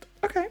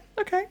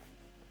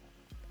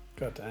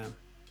 God damn.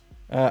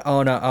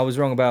 Oh no, I was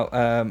wrong about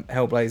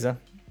Hellblazer.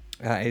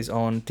 That is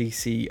on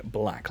DC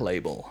Black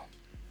Label.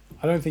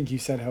 I don't think you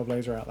said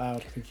Hellblazer out loud.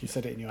 I think you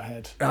said it in your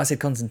head. I said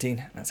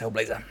Constantine. That's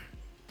Hellblazer.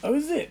 Oh,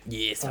 is it?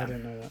 Yes. I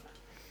didn't know that.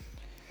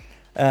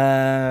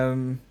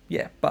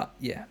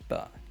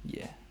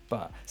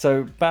 But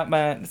so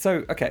Batman.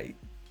 So okay,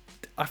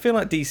 I feel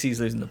like DC's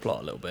losing the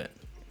plot a little bit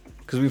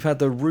because we've had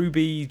the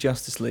Ruby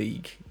Justice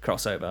League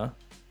crossover.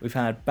 We've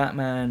had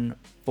Batman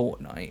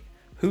Fortnite.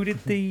 Who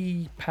did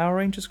the Power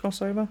Rangers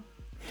crossover?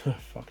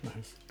 Fuck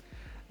knows.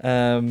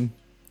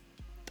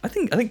 I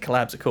think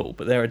collabs are cool,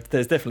 but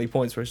there's definitely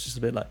points where it's just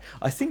a bit like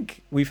I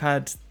think we've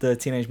had the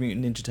Teenage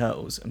Mutant Ninja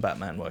Turtles and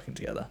Batman working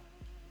together.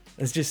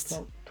 It's just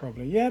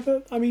probably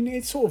but I mean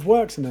it sort of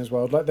works in those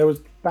worlds. Like there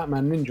was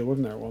Batman Ninja,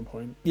 wasn't there, at one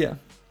point? Yeah.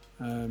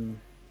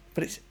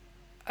 But it's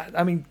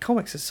I mean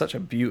comics is such a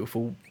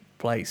beautiful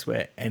place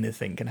where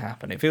anything can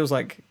happen. It feels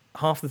like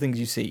half the things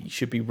you see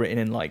should be written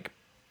in like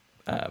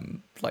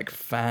fan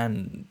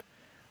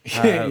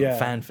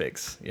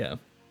fanfics. Yeah.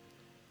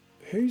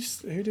 Who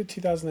did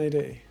 2000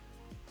 AD?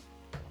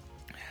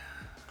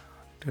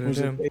 Was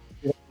it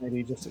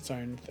just its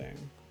own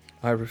thing?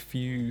 I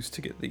refuse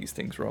to get these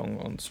things wrong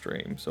on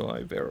stream, so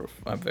I'm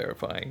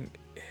verifying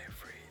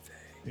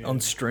everything. Yeah. On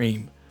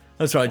stream.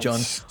 That's right,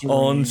 John.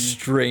 On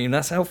stream.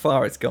 That's how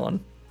far it's gone.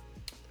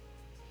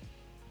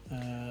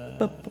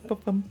 It's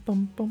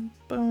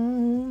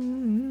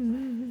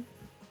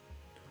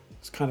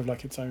kind of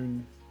like its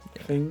own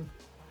thing.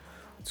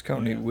 It's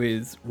currently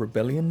with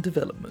Rebellion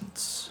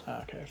Developments.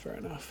 Okay, fair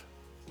enough.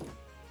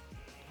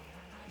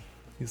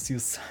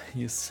 Yes.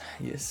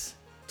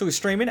 So with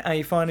streaming, are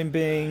you finding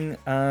being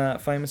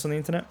famous on the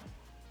internet?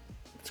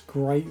 It's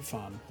great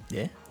fun.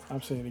 Yeah.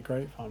 Absolutely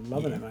great fun.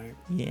 Loving it, mate.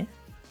 Yeah.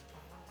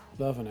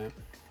 Loving it.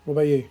 What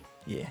about you?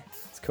 Yeah,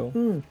 it's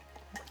cool.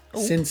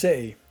 Sin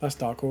City. That's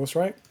Dark Horse,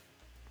 right?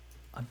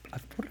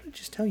 What did I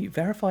just tell you?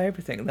 Verify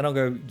everything. And then I'll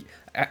go,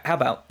 how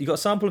about, you got a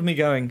sample of me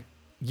going,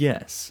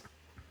 yes.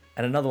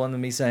 And another one of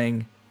me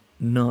saying,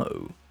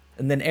 no.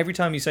 And then every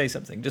time you say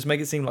something, just make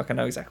it seem like I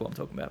know exactly what I'm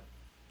talking about.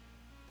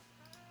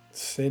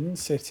 Sin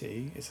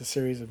City is a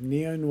series of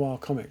neo-noir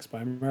comics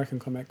by American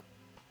comic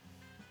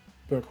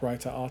book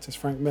writer artist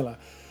Frank Miller.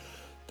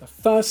 The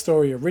first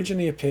story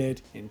originally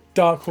appeared in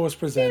Dark Horse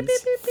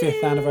Presents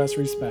 5th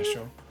Anniversary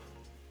Special.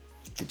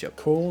 Good job.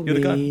 Call You're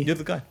me the guy. You're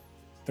the guy.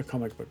 The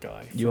comic book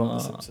guy. You are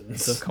The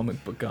Simpsons. the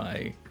comic book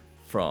guy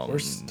from...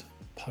 Worst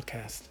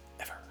podcast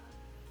ever.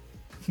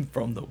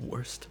 From the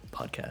worst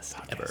podcast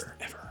ever.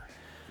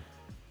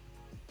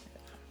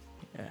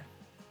 Yeah.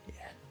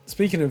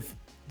 Speaking of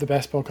the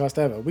best podcast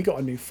ever, we got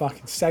a new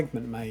fucking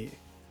segment, mate.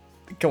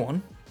 Go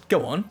on.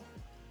 Give us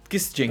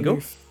the jingle. A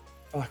new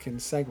fucking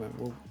segment.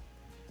 Well,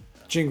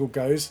 jingle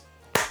goes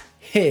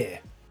here.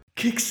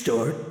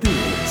 Kickstart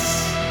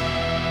this.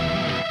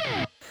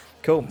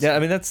 Cool. Yeah, I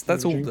mean that's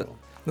all.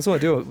 That's all I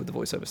do with the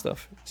voiceover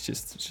stuff. It's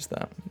just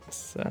that.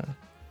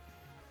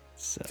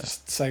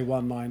 Just say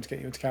one line to get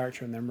you into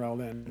character and then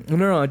roll in.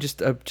 No. I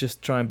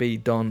just try and be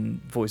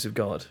Don, voice of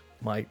God.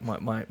 My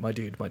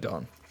dude, my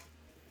Don.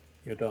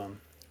 You're Don.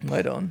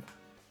 My Don.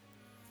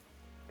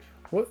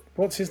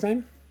 What's his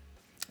name?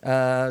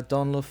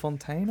 Don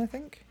LaFontaine, I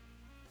think.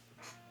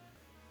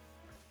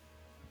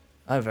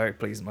 I'm very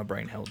pleased that my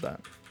brain held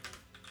that.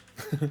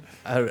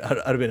 I'd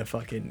have been a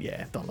fucking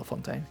Don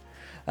LaFontaine.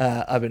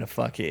 I've been a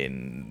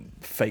fucking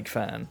fake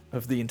fan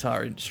of the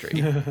entire industry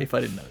if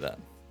I didn't know that.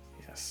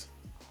 Yes.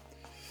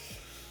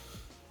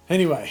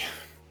 Anyway,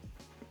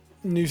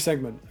 New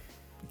segment.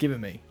 Give it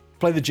me.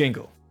 Play the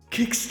jingle.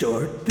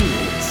 Kickstart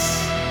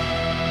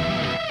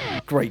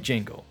this. Great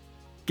jingle.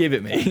 Give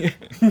it me.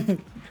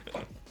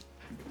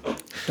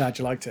 Glad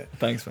you liked it.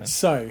 Thanks, man.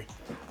 So,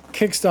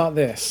 Kickstart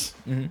This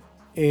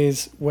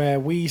is where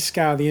we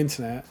scour the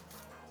internet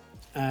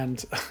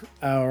and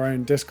our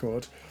own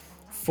Discord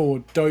for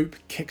dope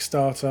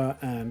Kickstarter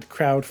and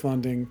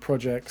crowdfunding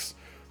projects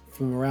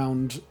from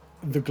around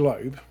the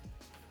globe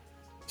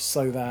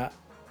so that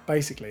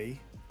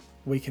basically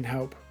we can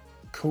help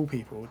cool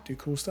people do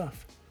cool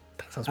stuff.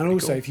 That sounds And pretty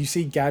also, cool. if you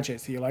see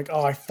gadgets that you're like,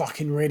 oh, I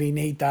fucking really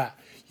need that,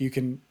 we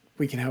can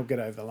help get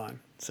over the line.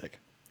 Sick.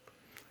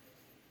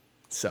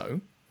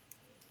 So,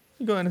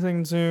 you got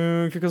anything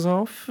to kick us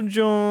off,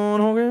 John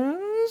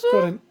Hawkins?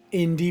 Got an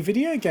indie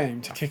video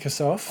game to kick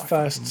us off.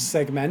 First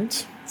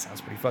segment.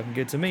 Sounds pretty fucking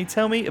good to me.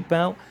 Tell me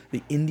about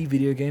the indie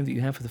video game that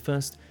you have for the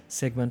first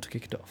segment to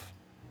kick it off.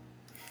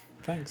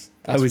 Thanks.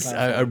 I was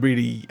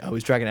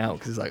dragging it out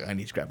because it's like I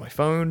need to grab my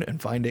phone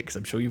and find it because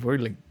I'm sure you've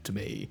already linked to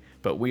me.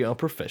 But we are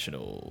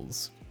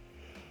professionals.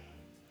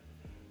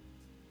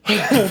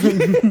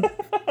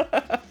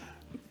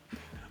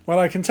 Well,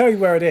 I can tell you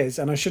where it is,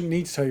 and I shouldn't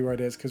need to tell you where it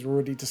is because we're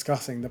already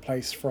discussing the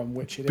place from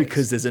which it is.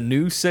 Because there's a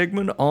new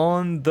segment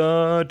on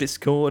the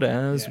Discord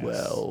as Yes.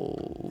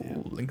 well. Yeah.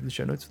 Link in the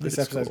show notes for This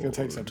the episode's Discord.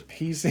 going to take some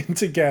piecing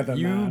together,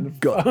 You man.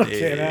 got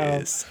Fucking hell.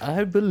 this.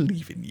 I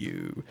believe in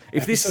you.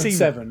 If this Episode seemed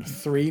 7,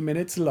 3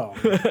 minutes long.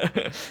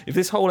 If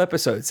this whole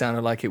episode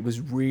sounded like it was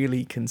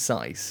really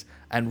concise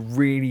and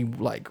really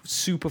like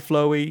super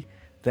flowy,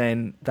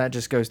 then that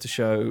just goes to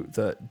show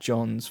that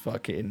John's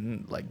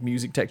fucking like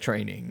music tech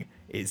training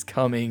is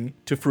coming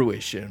to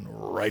fruition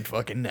right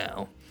fucking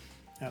now.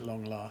 At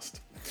long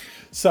last.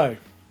 So,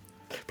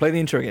 Play the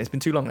intro again. It's been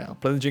too long now.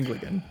 Play the jingle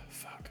again.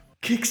 fuck.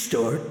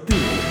 Kickstart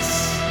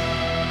this.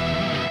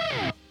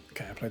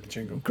 Okay, I played the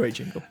jingle. Great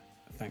jingle.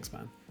 Thanks,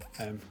 man.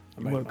 I made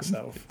it welcome.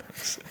 myself.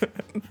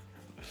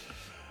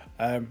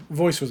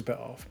 Voice was a bit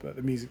off, but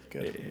the music was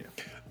good.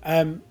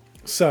 Yeah.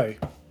 So,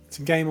 it's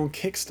a game on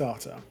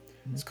Kickstarter.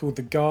 It's called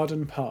The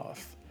Garden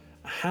Path,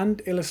 a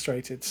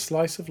hand-illustrated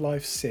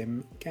slice-of-life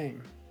sim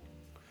game.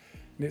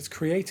 And it's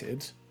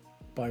created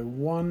by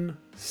one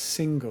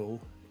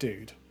single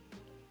dude.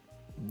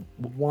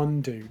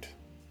 One dude.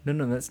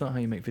 No, that's not how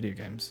you make video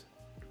games.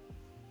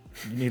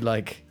 You need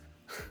like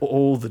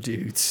all the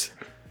dudes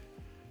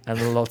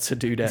and lots of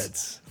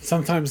dudeheads.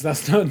 Sometimes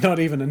that's not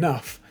even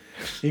enough.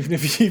 Even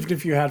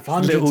if you had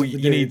hundreds of the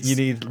dudes. You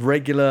need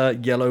regular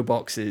yellow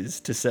boxes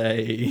to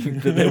say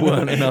that there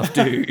weren't enough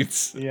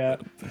dudes. Yeah.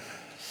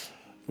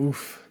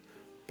 Oof.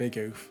 Big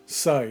oof.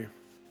 So,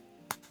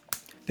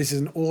 this is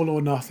an all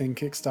or nothing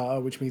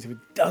Kickstarter, which means if it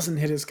doesn't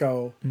hit its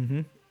goal,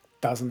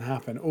 doesn't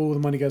happen. All the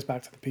money goes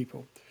back to the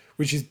people,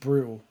 which is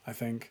brutal, I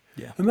think.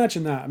 Yeah.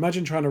 Imagine that.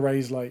 Imagine trying to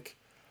raise like,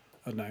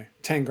 I don't know,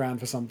 10 grand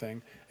for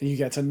something, and you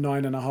get to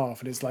 9.5,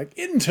 and it's like,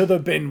 into the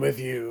bin with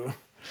you.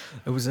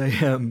 It was I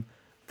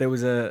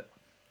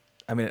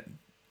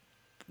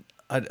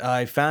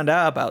found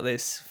out about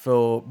this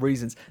for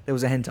reasons. There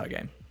was a hentai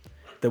game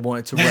that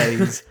wanted to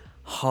raise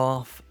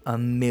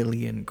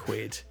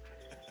 £500,000,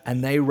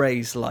 and they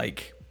raised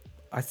like,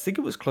 I think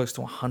it was close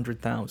to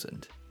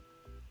 100,000.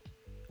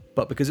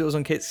 But because it was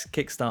on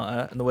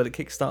Kickstarter, and the way that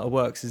Kickstarter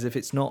works is if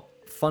it's not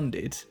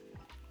funded,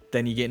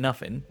 then you get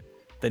nothing.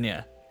 Then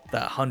yeah,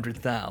 that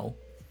 100,000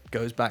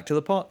 goes back to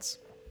the pots.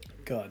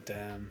 God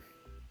damn.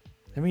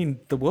 I mean,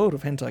 the world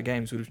of hentai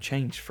games would have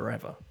changed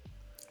forever.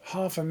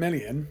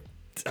 500,000.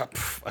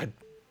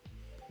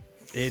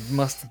 It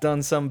must have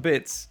done some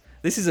bits.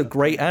 This is a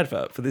great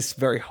advert for this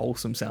very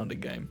wholesome sounding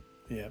game.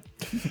 Yeah.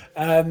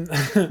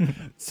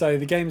 So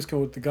the game's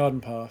called The Garden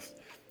Path,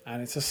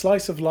 and it's a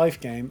slice of life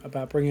game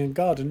about bringing a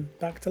garden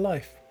back to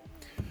life.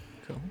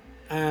 Cool.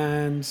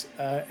 And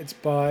it's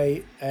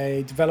by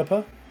a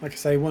developer, like I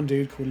say, one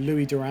dude called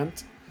Louis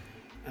Durant,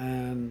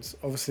 and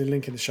obviously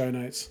link in the show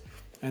notes.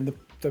 And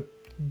the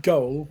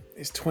goal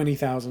is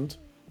 20,000,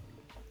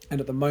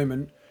 and at the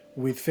moment,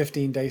 with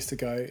 15 days to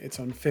go, it's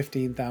on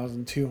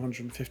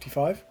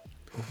 15,255.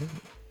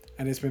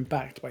 And it's been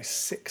backed by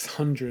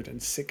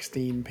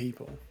 616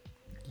 people.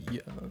 Yeah.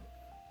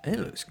 It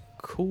looks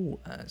cool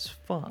as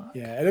fuck.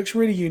 Yeah, it looks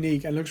really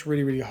unique and looks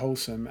really, really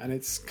wholesome. And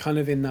it's kind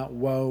of in that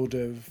world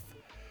of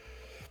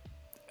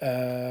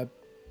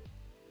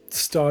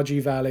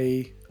Stardew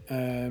Valley.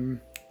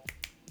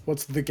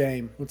 What's the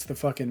game? What's the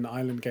fucking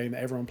island game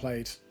that everyone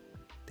played?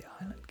 The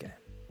island game.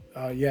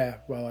 Yeah,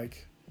 well,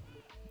 like...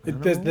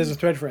 There's a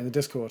thread for it in the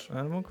Discord.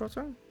 Animal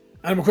Crossing?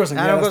 Animal Crossing.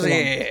 Animal that's the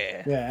Crossing, one.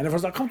 yeah. Yeah, and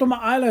everyone's like, come to my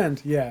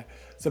island. Yeah.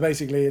 So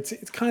basically, it's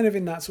kind of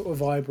in that sort of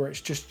vibe where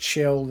it's just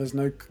chill. There's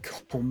no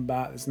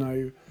combat. There's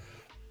no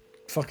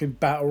fucking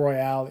battle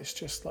royale. It's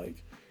just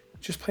like,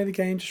 just play the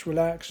game, just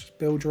relax, just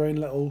build your own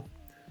little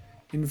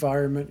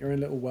environment, your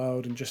own little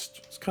world, and just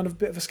it's kind of a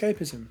bit of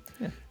escapism.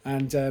 Yeah.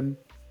 And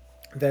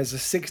there's a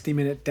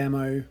 60-minute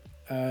demo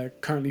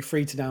currently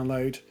free to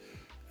download.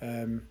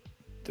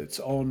 That's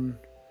on.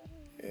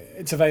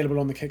 It's available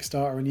on the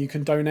Kickstarter, and you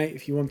can donate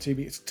if you want to.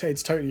 But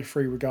it's totally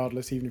free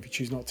regardless, even if you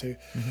choose not to.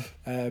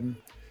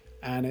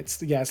 and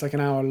it's like an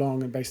hour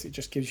long, and basically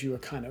just gives you a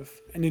kind of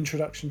an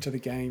introduction to the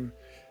game,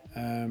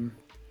 and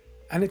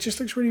it just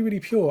looks really, really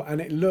pure,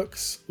 and it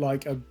looks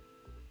like a.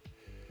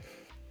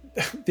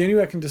 The only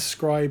way I can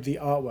describe the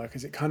artwork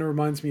is it kind of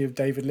reminds me of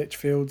David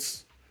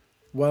Litchfield's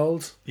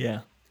World.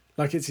 Yeah.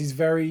 Like it's these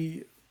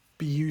very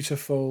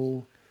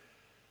beautiful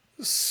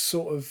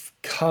sort of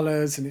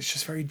colours, and it's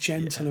just very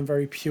gentle and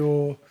very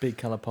pure. Big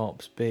colour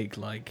pops, big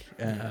like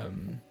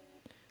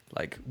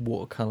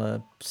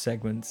watercolour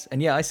segments. And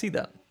yeah, I see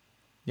that.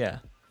 Yeah.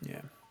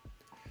 Yeah.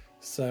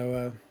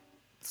 So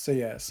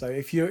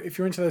if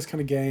you're into those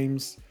kind of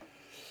games,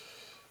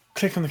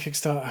 click on the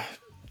Kickstarter,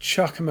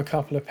 chuck them a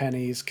couple of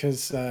pennies,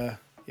 because I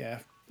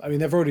mean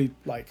they're already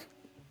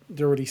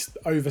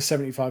over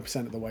 75%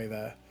 of the way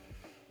there,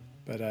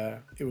 but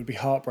it would be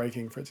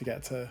heartbreaking for it to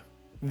get to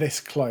this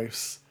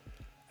close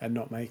and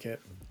not make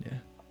it. Yeah.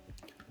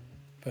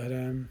 But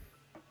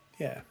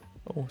yeah,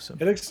 awesome.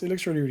 it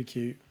looks really, really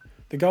cute.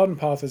 The Garden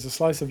Path is a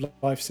slice of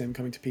life sim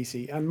coming to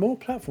PC and more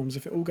platforms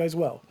if it all goes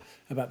well,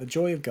 about the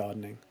joy of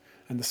gardening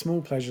and the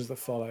small pleasures that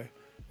follow.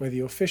 Whether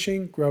you're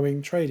fishing,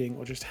 growing, trading,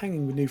 or just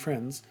hanging with new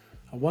friends,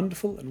 a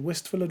wonderful and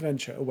wistful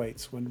adventure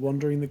awaits when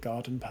wandering the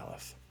garden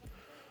path.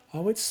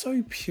 Oh, it's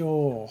so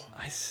pure.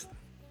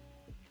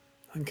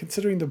 And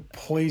considering the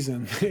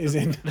poison that is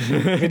in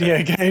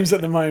video games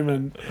at the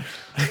moment.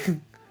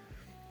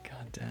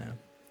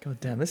 God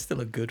damn, there's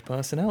still a good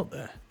person out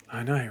there.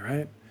 I know,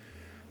 right?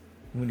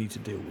 We need to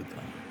deal with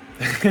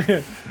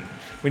that.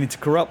 We need to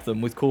corrupt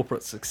them with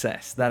corporate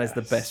success. That is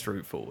the best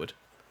route forward.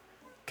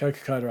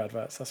 Coca-Cola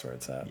adverts, that's where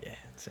it's at. Yeah,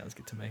 sounds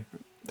good to me.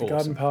 The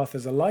Garden Path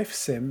is a life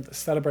sim that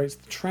celebrates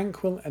the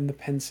tranquil and the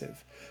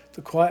pensive,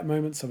 the quiet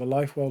moments of a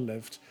life well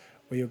lived,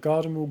 where your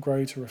garden will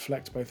grow to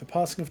reflect both the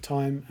passing of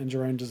time and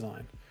your own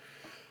design.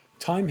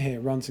 Time here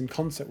runs in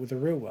concert with the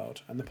real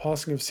world, and the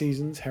passing of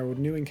seasons herald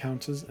new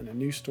encounters and a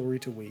new story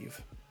to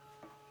weave.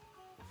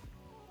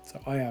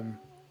 So I am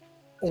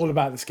all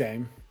about this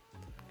game.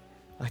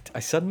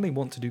 I suddenly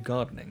want to do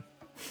gardening.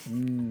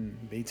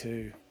 Me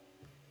too.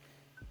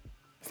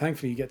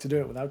 Thankfully, you get to do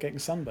it without getting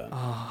sunburned.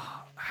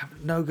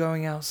 No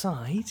going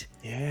outside?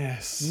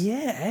 Yes.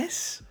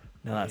 Yes.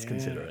 No, that's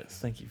considerate.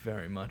 Thank you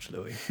very much,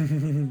 Louis.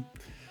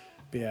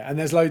 But yeah, and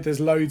there's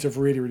loads of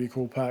really, really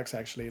cool perks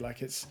actually.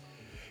 Like it's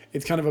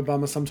kind of a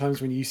bummer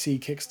sometimes when you see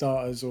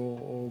Kickstarters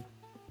or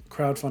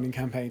crowdfunding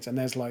campaigns and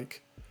there's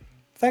like,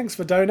 thanks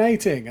for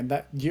donating, and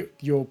that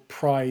your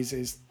prize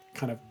is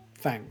kind of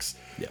thanks.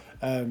 Yeah.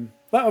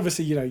 That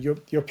obviously, you know,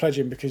 you're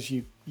pledging because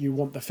you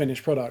want the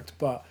finished product,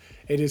 but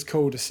it is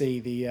cool to see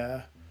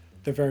the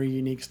very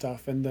unique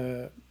stuff,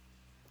 and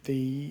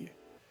the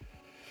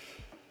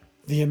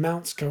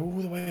amounts go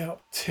all the way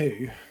up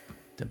to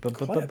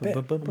quite a bit,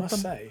 I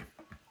must say.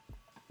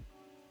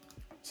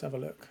 Let's have a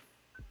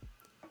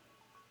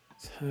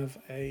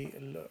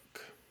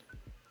look.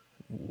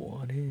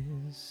 What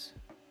is...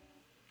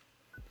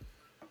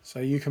 So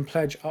you can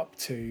pledge up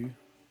to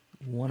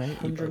 £180.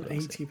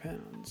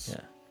 £180.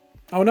 Yeah.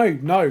 Oh no.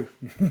 No?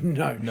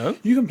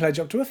 You can pledge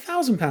up to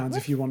 £1,000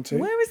 if you want to.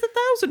 Where is the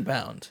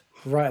 £1,000?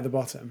 Right at the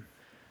bottom.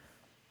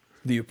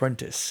 The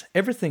Apprentice.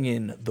 Everything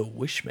in the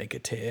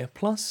Wishmaker tier,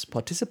 plus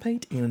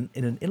participate in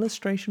an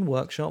illustration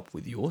workshop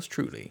with yours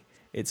truly.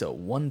 It's a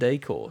one-day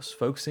course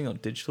focusing on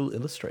digital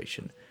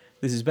illustration.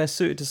 This is best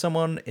suited to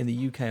someone in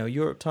the UK or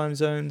Europe time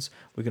zones.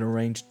 We can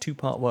arrange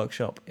 2-part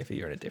workshop if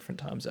you're in a different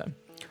time zone.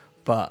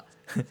 But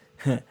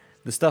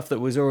the stuff that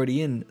was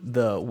already in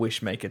the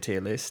Wishmaker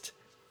tier list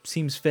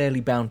seems fairly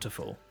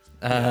bountiful.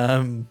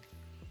 Yeah,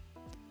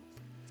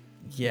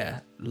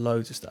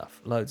 loads of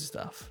stuff.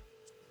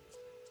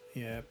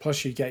 Yeah,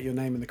 plus you get your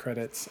name in the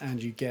credits,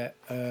 and you get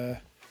you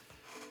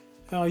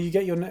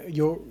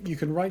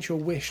can write your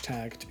wish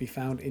tag to be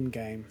found in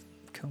game.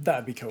 Cool.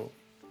 That'd be cool.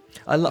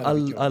 I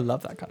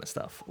love that kind of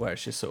stuff where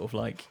it's just sort of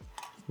like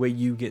where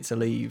you get to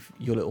leave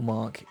your little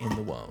mark in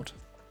the world.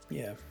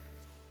 Yeah.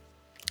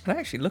 And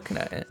actually looking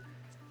at it,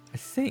 I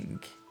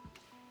think,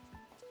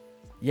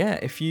 yeah,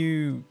 if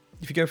you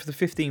go for the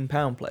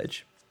 £15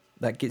 pledge,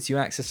 that gets you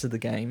access to the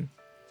game,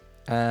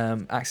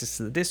 access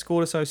to the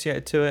Discord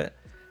associated to it,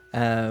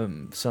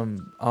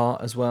 some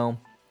art as well,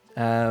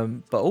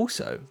 but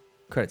also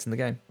credits in the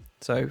game.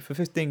 So for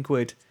 15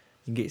 quid,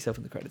 you can get yourself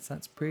in the credits.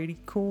 That's pretty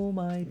cool,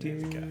 my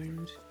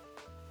dude.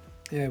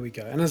 There we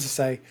go. And as I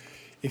say,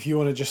 if you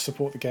want to just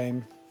support the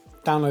game,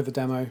 download the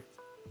demo,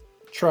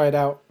 try it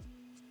out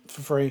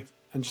for free,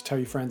 and just tell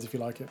your friends if you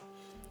like it.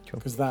 Cool.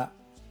 Because that,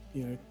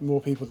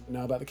 more people that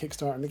know about the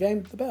Kickstarter and the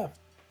game, the better.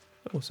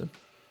 Awesome.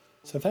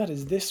 So that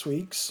is this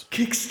week's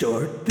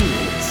Kickstart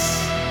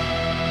This.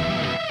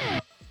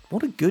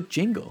 What a good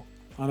jingle.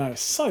 I know,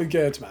 it's so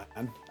good,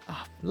 man.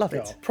 Oh, love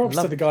it. Props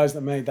to the guys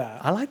that made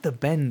that. I like the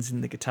bends in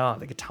the guitar.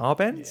 The guitar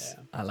bends?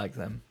 Yeah. I like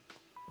them.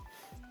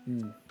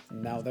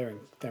 Now they're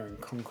in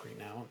concrete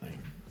now, aren't they?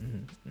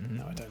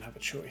 Now I don't have a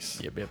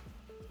choice. Yep.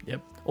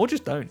 Or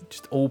just don't.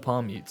 Just all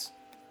palm mutes.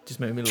 Just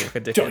make me look like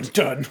a dickhead.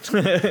 Dun.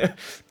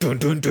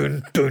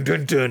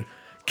 Dun.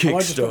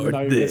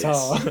 Kickstart this.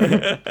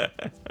 Guitar.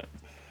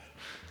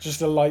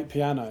 Just a light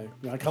piano.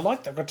 You're like, I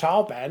like the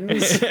guitar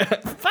bends.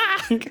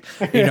 Fuck!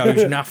 He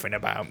knows nothing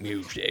about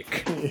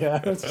music.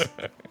 Yeah.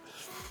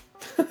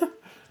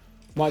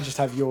 Might just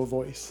have your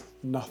voice,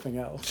 nothing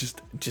else.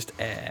 Just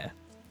air.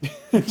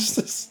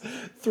 Just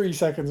 3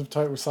 seconds of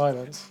total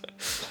silence.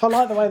 I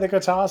like the way the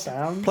guitar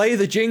sounds. Play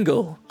the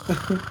jingle.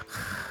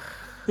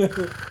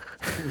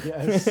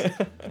 Yes.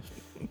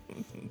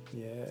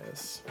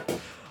 Yes. Oh,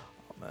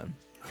 man.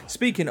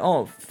 Speaking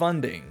of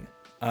funding,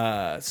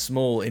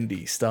 small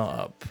indie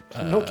startup.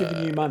 I'm not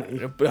giving you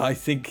money. But I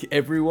think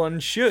everyone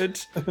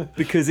should,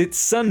 because it's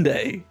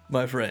Sunday,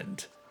 my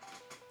friend.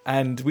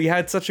 And we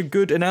had such a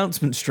good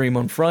announcement stream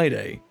on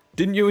Friday.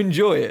 Didn't you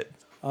enjoy it?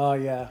 Oh,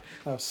 yeah.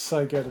 That was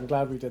so good. I'm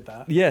glad we did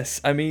that.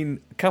 Yes, I mean,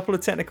 a couple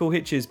of technical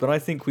hitches, but I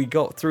think we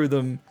got through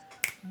them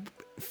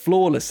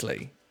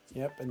flawlessly.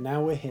 Yep, and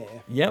now we're here.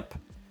 Yep.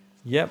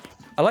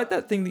 I like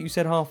that thing that you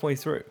said halfway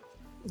through.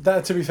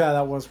 That, to be fair,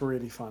 that was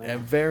really funny. Yeah,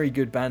 very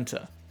good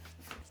banter.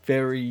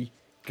 Very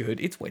good.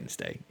 It's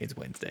Wednesday. It's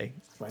Wednesday.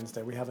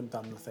 We haven't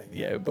done the thing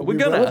yet. Yeah, but we we're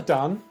gonna. will have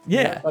done.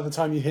 Yeah. By the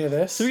time you hear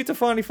this. So we get to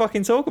finally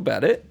fucking talk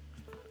about it.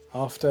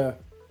 After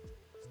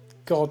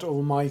God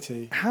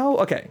Almighty. How?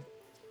 Okay.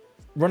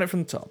 Run it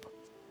from the top.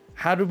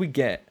 How did we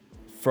get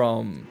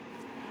from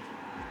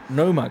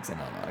no mugs in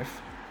our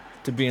life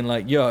to being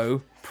like,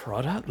 yo,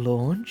 product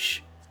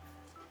launch?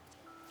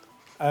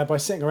 By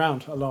sitting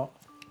around a lot.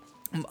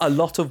 A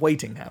lot of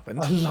waiting happened.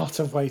 A lot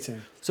of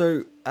waiting.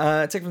 So,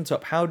 take it from the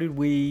top. How did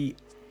we?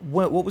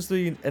 What was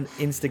an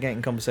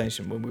instigating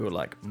conversation when we were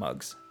like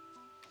mugs?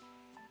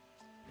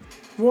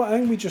 Well, I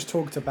think we just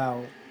talked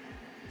about,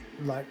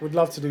 like, we'd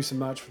love to do some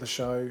merch for the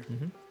show.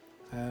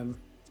 Mm-hmm.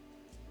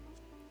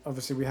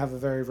 Obviously, we have a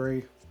very,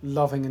 very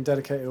loving and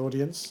dedicated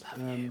audience.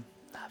 Love you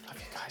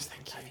guys.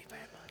 Thank you. Love you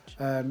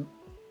very much.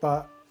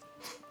 But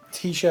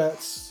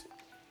t-shirts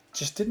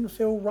just didn't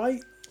feel right.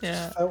 Yeah.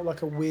 Just felt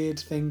like a weird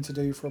thing to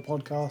do for a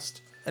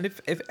podcast. And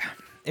if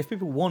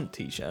people want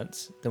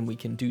t-shirts, then we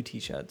can do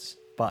t-shirts.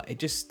 But it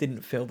just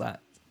didn't feel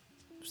that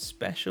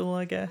special,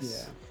 I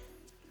guess.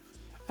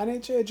 Yeah. And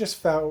it just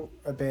felt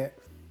a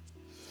bit.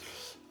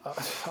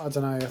 I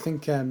don't know. I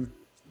think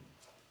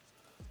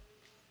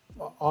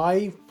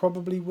I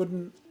probably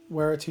wouldn't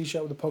wear a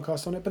t-shirt with a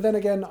podcast on it. But then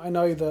again, I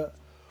know that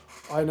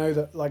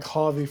like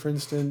Harvey, for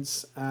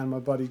instance, and my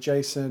buddy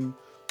Jason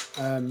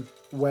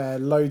wear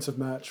loads of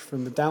merch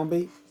from the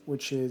Downbeat,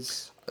 which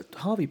is...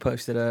 Harvey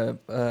posted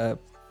a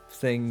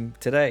thing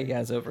today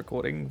as of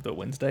recording, the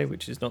Wednesday,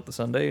 which is not the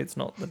Sunday. It's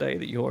not the day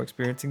that you're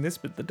experiencing this,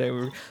 but the day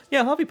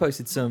Harvey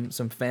posted some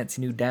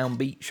fancy new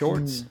Downbeat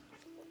shorts.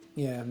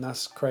 Yeah, and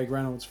that's Craig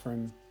Reynolds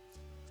from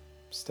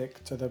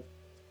Stick to the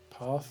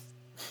Path.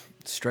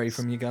 Stray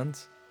from your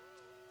guns.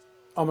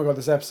 Oh my god,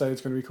 this episode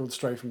is going to be called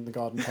Stray from the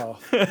Garden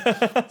Path.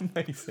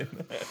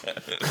 Amazing.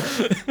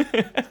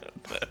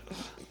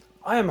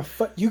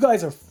 You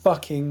guys are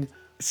fucking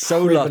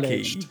so lucky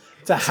privileged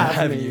to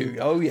have me you.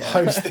 Oh yeah.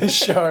 host this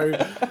show.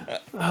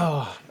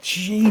 Oh,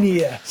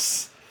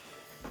 genius.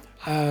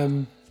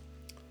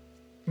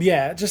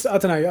 Yeah, just I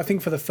don't know. I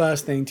think for the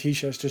first thing,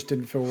 t-shirts just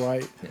didn't feel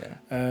right. Yeah.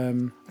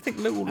 I think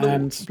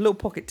little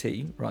pocket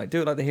tee, right?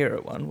 Do it like the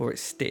Hero one, where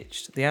it's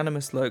stitched. The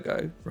Animus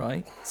logo,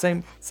 right?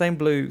 Same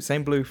blue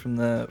from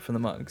the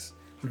mugs.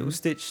 Mm-hmm. Little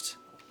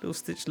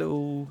stitched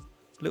little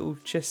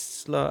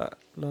chests, like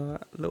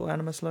little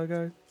Animus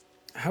logo.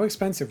 How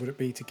expensive would it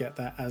be to get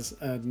that as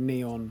a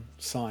neon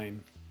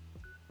sign?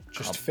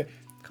 Just fit.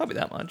 Can't be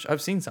that much.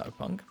 I've seen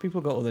Cyberpunk. People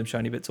got all them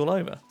shiny bits all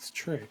over. It's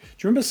true. Do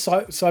you remember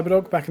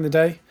Cyberdog back in the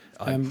day?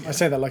 I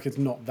say that like it's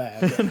not there.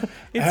 But,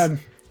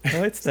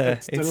 it's there.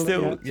 It's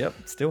still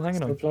still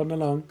hanging still on. plodding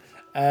along.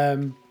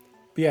 But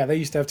yeah, they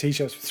used to have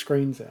t-shirts with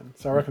screens in,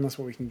 so I reckon that's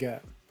what we can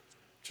get.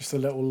 Just a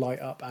little light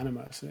up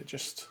Animus, and it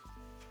just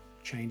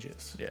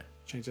changes. Yeah.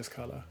 Changes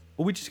colour.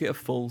 Or we just get a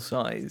full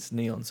size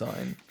neon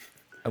sign,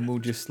 and we'll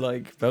just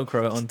like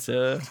Velcro it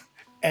onto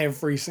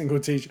every single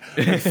t-shirt.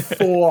 Like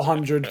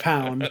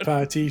 £400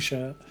 per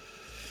t-shirt.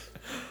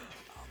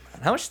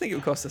 How much do you think it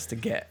would cost us to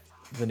get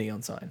the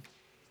neon sign?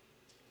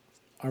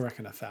 I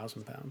reckon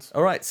 £1,000.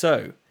 All right,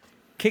 so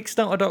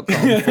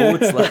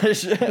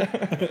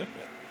kickstarter.com/.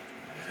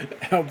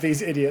 Help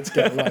these idiots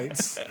get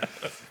lights.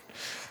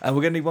 And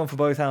we're going to need one for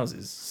both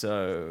houses.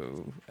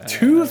 So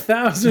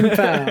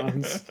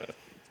 £2,000.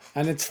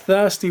 And it's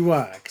thirsty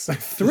work. So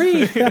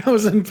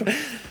 £3,000.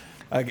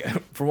 Okay,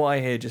 from what I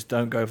hear, just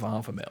don't go for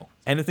 $500,000.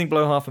 Anything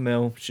below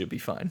 $500,000 should be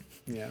fine.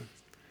 Yeah,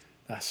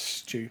 that's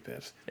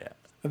stupid. Yeah.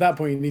 At that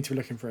point, you need to be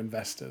looking for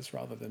investors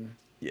rather than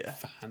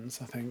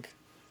fans, I think.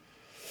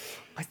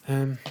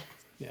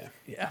 Yeah.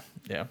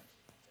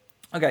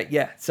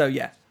 Okay, So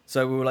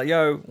we were like,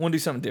 yo, want to do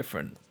something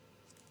different.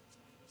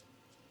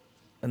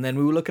 And then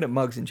we were looking at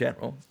mugs in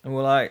general, and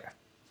we're like,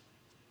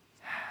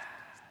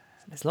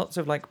 there's lots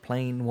of like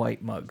plain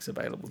white mugs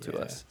available to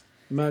us.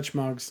 Merch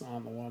mugs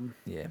aren't the one.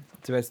 Yeah,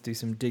 so we had to do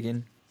some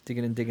digging.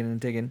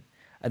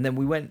 And then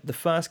we went, the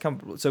first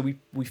company, so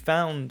we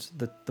found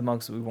the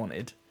mugs that we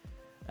wanted.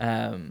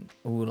 And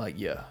we were like,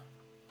 yeah,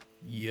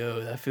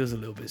 yo, that feels a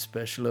little bit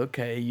special.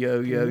 Okay,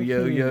 yo.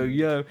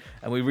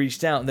 And we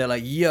reached out and they're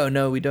like, yo,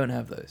 no, we don't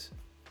have those.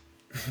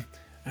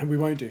 And we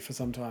won't do for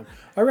some time.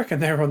 I reckon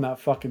they're on that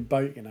fucking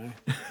boat, you know.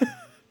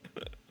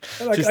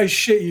 Like, I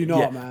shit you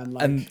not, man.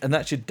 Like, and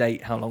that should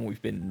date how long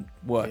we've been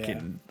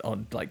working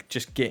on, like,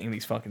 just getting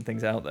these fucking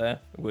things out there.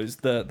 Was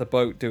the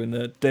boat doing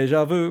the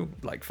deja vu,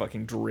 like,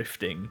 fucking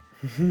drifting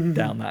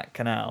down that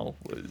canal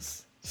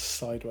was...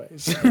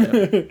 sideways.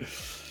 Yeah.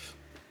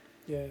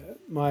 Yeah,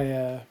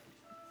 my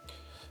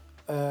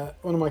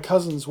one of my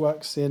cousins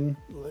works in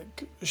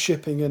like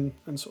shipping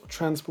and sort of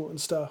transport and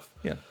stuff.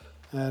 Yeah.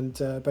 And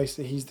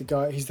basically, he's the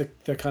guy. He's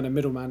the kind of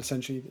middleman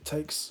essentially that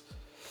takes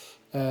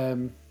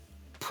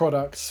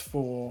products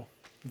for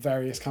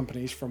various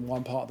companies from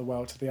one part of the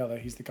world to the other.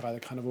 He's the guy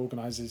that kind of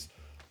organises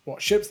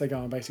what ships they go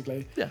on,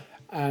 basically. Yeah.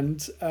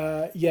 And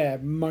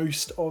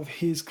most of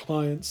his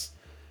clients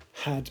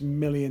had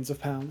millions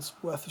of pounds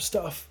worth of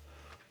stuff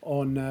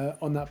on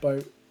that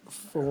boat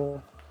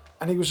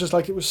and he was just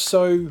like, it was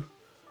so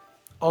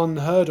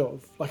unheard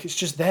of. Like, it's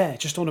just there,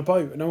 just on a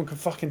boat, and no one can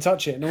fucking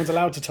touch it. No one's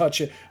allowed to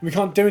touch it, and we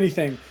can't do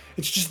anything.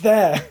 It's just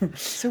there.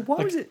 So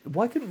why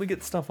why couldn't we get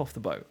the stuff off the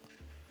boat?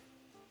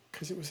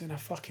 Because it was in a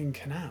fucking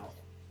canal.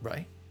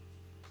 Right.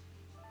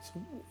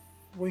 So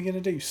what are you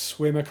going to do?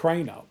 Swim a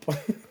crane up?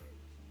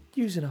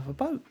 Use another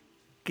boat.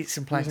 Get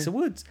some planks of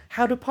woods.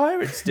 How do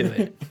pirates do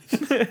it?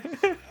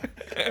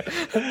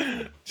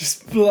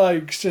 Just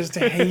blokes just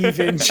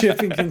heaving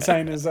shipping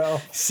containers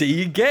off. See,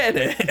 you get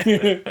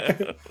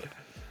it.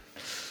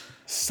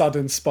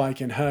 Sudden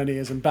spike in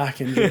hernias and back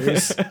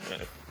injuries.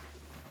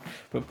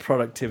 But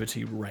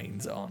productivity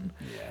reigns on.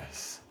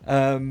 Yes.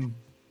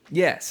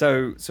 Yeah,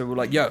 so we're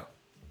like, yo,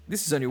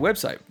 this is on your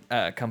website,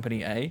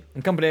 Company A.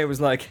 And Company A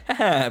was like,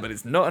 haha, but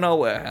it's not in our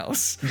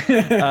warehouse.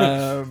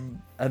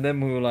 And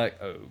then we were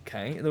like,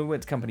 okay. And then we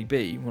went to Company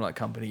B. And we're like,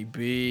 Company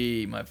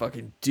B, my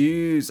fucking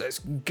dudes, let's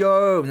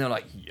go. And they're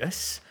like,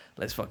 yes,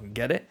 let's fucking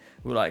get it.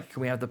 We were like,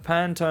 can we have the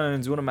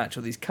Pantones? We want to match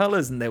all these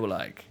colours. And they were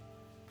like,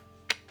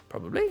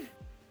 probably.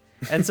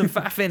 And some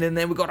faffing, and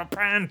then we got a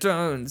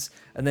Pantones.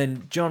 And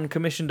then John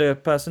commissioned a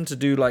person to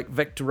do like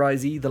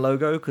Vectorize the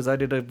logo, because I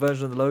did a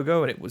version of the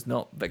logo and it was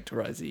not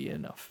Vectorize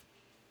enough.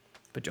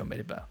 But John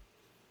made it better.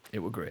 It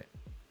will great.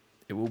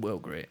 It will well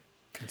great.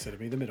 Consider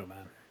me the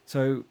middleman.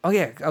 So,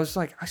 I was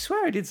like, I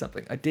swear I did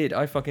something. I did.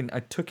 I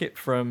took it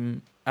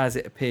from as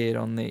it appeared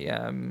on the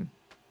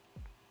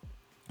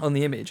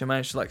image. I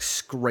managed to like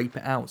scrape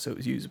it out so it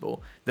was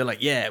usable. They're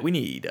like, yeah, we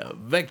need a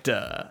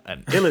vector,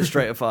 an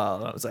Illustrator file.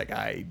 And I was like,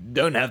 I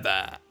don't have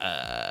that.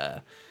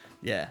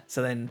 Yeah.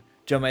 So then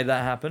John made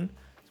that happen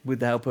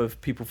with the help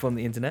of people from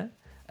the internet,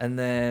 and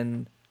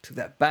then took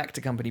that back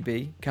to Company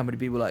B. Company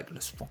B were like,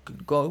 let's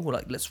fucking go. We're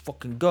like, let's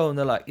fucking go. And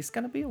they're like, it's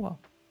gonna be a while.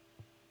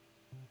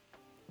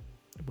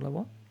 We're like,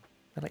 what?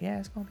 They're like, yeah,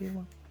 it's gonna be a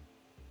while.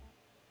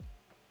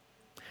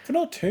 For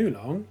not too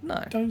long.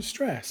 No. Don't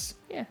stress.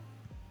 Yeah.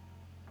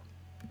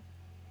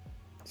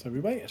 So we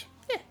waited.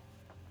 Yeah.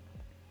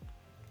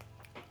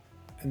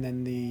 And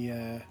then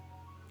the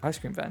ice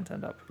cream van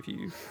turned up, if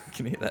you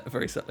can hear that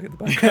very subtly in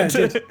the yeah, background.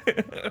 it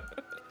did.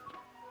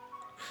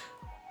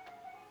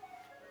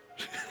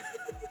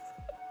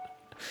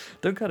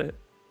 Don't cut it.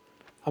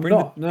 I'm Bring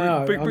not. the,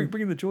 no,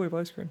 bring the joy of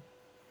ice cream.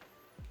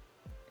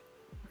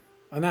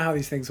 I know how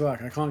these things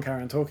work. I can't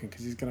carry on talking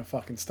because he's going to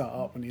fucking start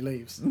up when he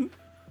leaves.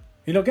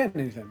 You're not getting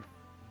anything.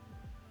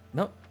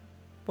 No.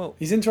 Well,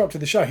 He's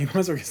interrupted the show. You might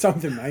as well get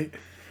something, mate.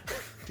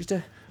 just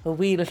a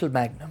wee little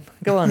magnum.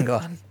 Go on. Get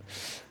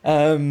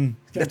him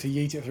to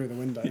yeet it through the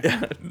window.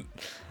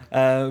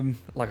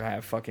 Like I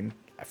have fucking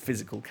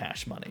physical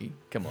cash money.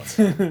 Come on.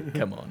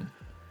 Come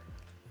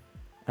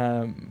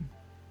on.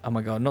 Oh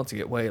my god, not to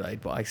get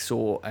waylaid, but I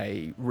saw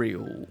a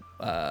real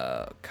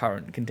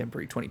current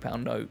contemporary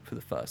 £20 note for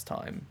the first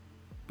time,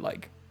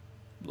 like,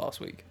 last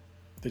week.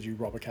 Did you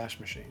rob a cash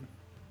machine?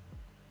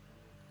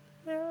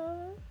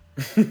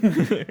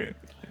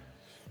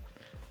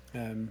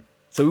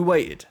 So we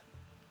waited.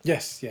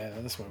 Yes, yeah,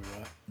 that's where we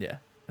were. Yeah.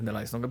 And they're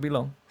like, it's not going to be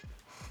long.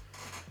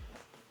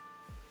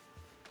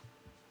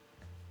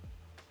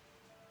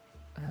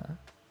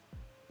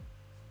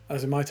 Oh,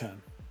 is it my turn?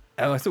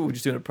 Oh, I thought we were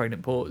just doing a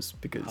pregnant pause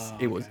because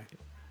it was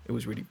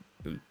okay.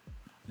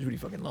 really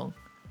fucking long.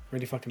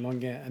 Really fucking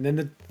long, yeah. And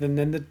then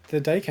the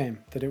day came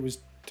that it was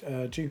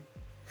due.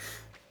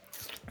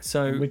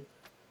 So,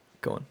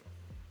 go on.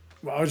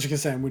 Well, I was just gonna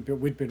say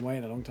we'd been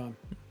waiting a long time.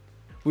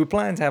 We were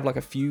planning to have like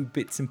a few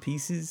bits and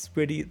pieces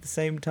ready at the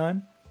same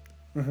time.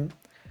 Mm-hmm.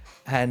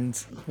 And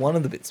one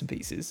of the bits and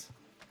pieces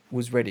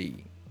was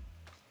ready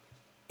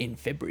in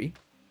February.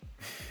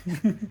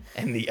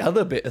 And the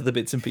other bit of the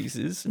bits and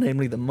pieces,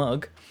 namely the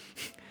mug,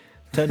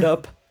 turned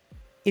up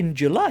in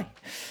July.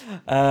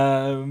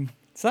 So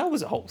that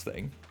was a whole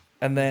thing.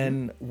 And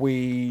then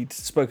we'd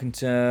spoken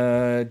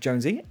to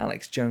Jonesy,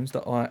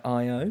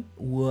 alexjones.io,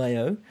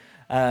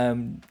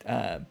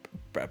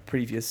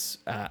 previous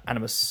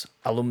Animus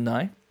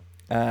alumni,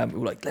 We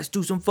were like, let's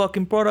do some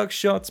fucking product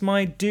shots,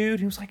 my dude.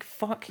 He was like,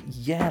 fuck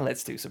yeah,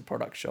 let's do some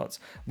product shots.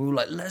 We were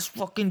like, let's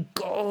fucking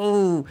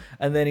go.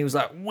 And then he was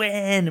like,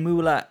 when? And we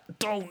were like,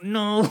 don't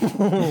know.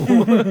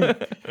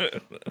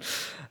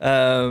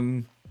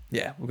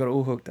 Yeah, we got it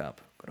all hooked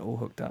up.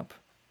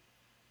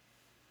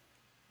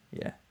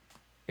 Yeah.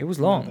 It was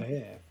long.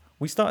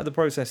 We started the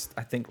process,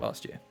 I think,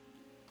 last year.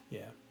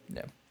 Yeah.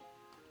 Yeah.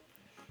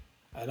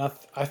 And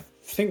I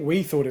think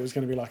we thought it was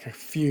going to be like a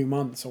few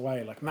months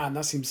away. Like, man,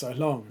 that seems so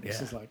long. Yeah.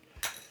 This is like,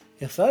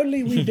 if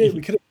only we did.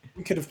 We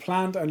could have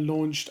planned and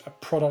launched a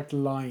product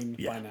line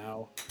by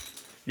now.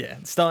 Yeah,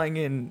 starting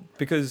in,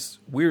 because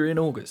we're in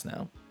August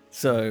now.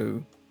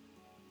 So,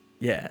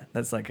 yeah,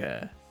 that's like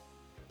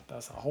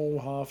That's a whole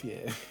half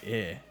year.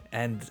 Yeah,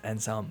 and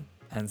some.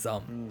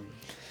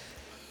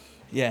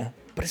 Yeah,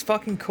 but it's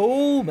fucking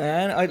cool,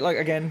 man.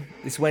 Again,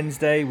 it's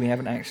Wednesday. We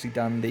haven't actually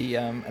done the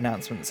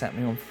announcement that's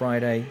happening on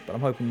Friday, but I'm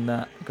hoping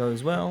that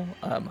goes well.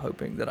 I'm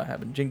hoping that I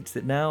haven't jinxed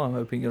it now. I'm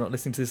hoping you're not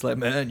listening to this like,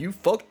 man, you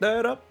fucked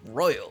that up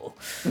royal.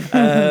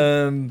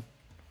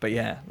 But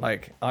yeah,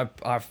 like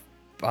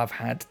I've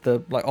had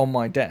the, like, on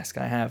my desk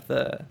I have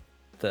the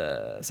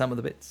some of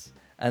the bits,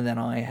 and then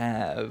I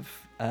have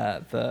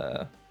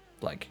the,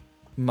 like,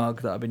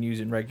 mug that I've been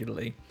using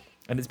regularly.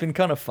 And it's been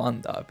kind of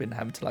fun that I've been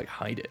having to, like,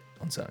 hide it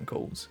on certain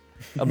calls.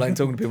 I'm like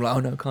talking to people like, oh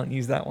no, can't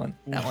use that one.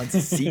 That one's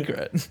a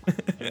secret.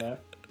 Yeah,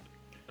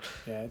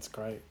 it's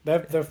great.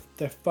 They're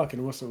fucking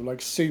awesome.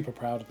 Like, super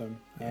proud of them.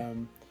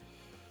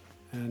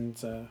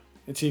 And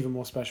it's even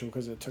more special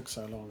because it took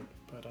so long.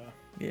 But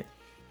yeah,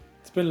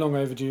 it's been long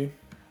overdue.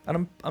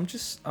 And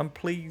I'm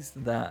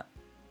pleased that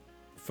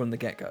from the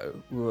get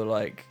go we were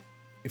like,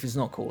 if it's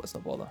not cool, let's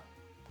not bother.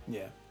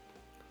 Yeah.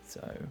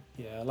 So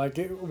yeah, like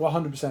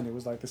 100%. It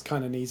was like, this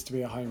kind of needs to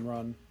be a home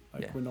run.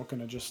 Like, Yeah. we're not going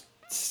to just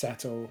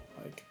settle.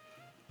 Like,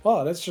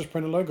 oh, let's just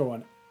print a logo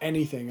on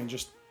anything and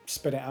just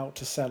spit it out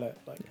to sell it.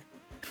 Like,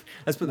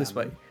 let's put it this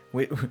way: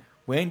 we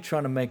ain't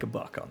trying to make a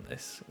buck on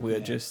this.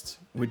 We're just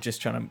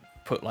trying to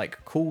put,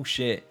 like, cool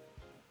shit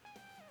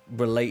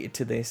related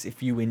to this.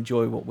 If you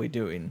enjoy what we're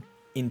doing,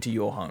 into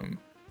your home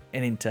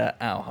and into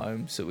our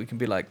home, so we can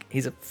be like,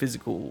 here's a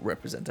physical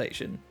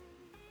representation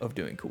of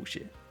doing cool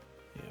shit.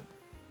 yeah.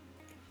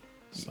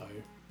 So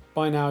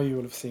by now you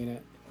will have seen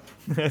it.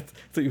 I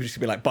thought you were just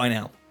gonna be like, bye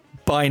now.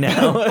 By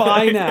now.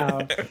 By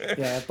now.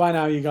 Yeah, by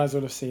now you guys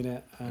will have seen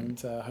it, and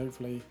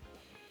hopefully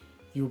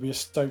you'll be as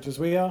stoked as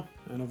we are.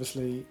 And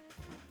obviously,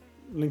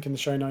 link in the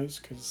show notes,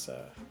 because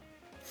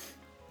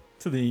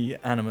To the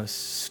Animus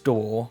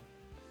Store.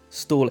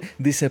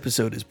 This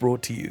episode is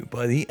brought to you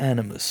by the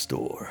Animus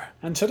Store.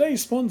 and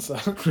today's sponsor,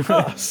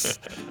 us.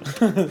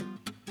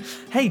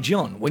 Hey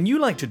John, when you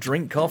like to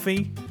drink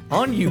coffee,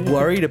 aren't you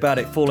worried about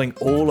it falling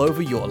all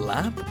over your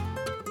lap?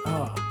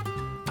 Oh,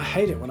 I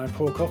hate it when I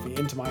pour coffee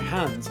into my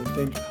hands and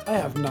think I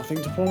have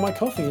nothing to pour my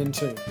coffee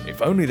into.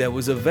 If only there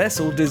was a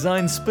vessel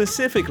designed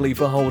specifically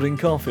for holding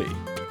coffee.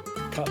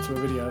 Cut to a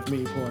video of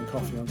me pouring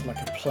coffee onto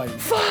like a plate.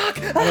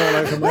 Fuck! All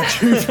over my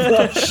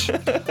toothbrush.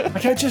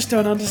 Like, I just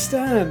don't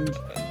understand.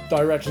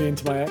 Directly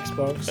into my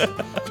Xbox.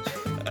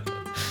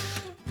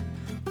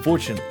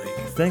 Fortunately,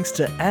 thanks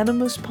to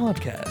Animus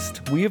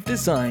Podcast, we have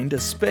designed a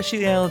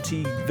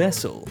specialty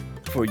vessel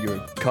for your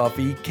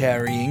coffee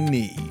carrying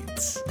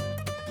needs.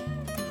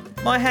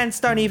 My hands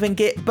don't even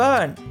get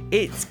burnt.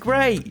 It's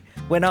great.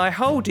 When I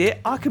hold it,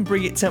 I can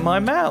bring it to my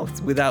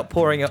mouth without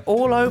pouring it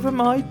all over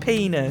my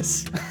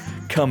penis.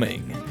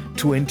 Coming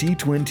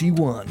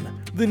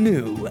 2021, the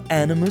new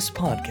Animus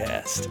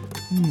Podcast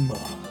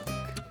mug.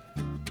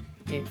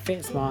 It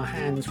fits my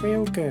hands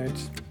real good.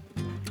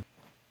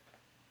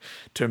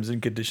 Terms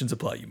and conditions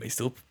apply. You may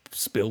still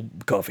spill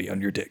coffee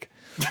on your dick.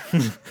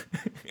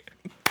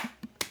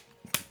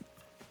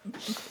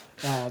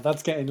 Oh,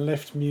 that's getting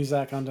lift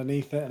music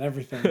underneath it and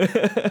everything.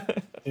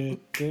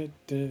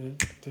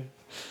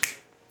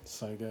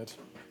 So good.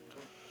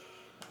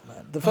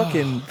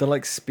 The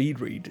like speed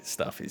read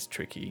stuff is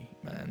tricky,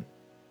 man.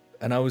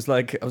 And I was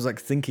like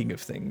thinking of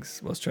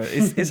things.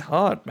 It's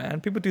hard,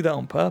 man. People do that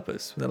on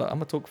purpose. They're like, I'm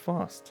gonna talk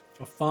fast.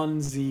 For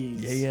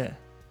funsies. Yeah.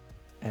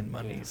 And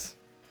monies.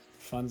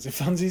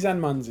 Funsies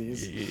and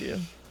munsies. Yeah.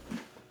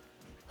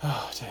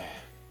 Oh, dear.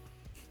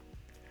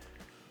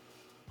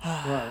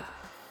 Right.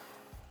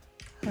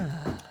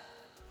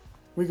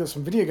 We got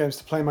some video games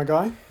to play, my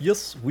guy.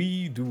 Yes,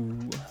 we do.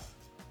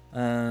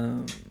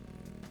 I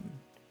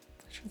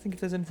should think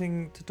if there's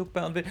anything to talk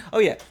about. Oh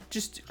yeah,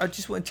 I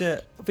just wanted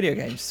to video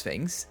games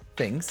things.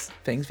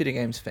 Video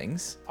games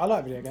things. I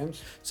like video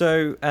games.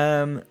 So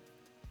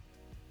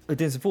we're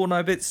doing some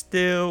Fortnite bits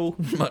still,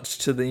 much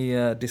to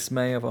the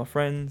dismay of our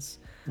friends.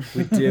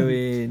 We're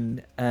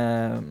doing.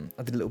 I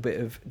did a little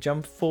bit of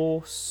Jump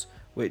Force,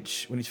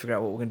 which we need to figure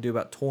out what we're going to do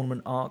about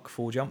Tournament Arc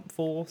for Jump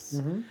Force.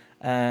 Mm-hmm.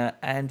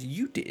 And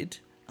you did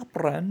a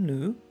brand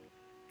new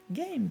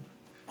game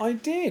I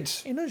did.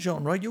 in a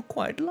genre you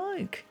quite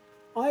like.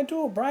 I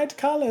do bright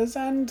colours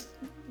and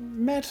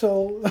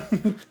metal.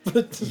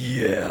 But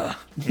Yeah.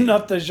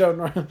 not the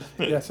genre.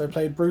 Yes, I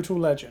played Brutal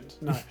Legend.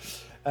 No.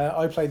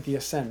 I played The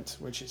Ascent,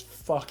 which is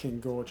fucking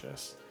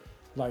gorgeous.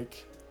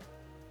 Like,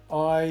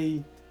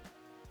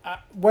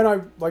 when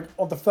I like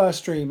on the first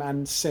stream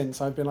and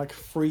since, I've been like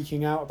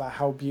freaking out about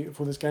how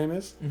beautiful this game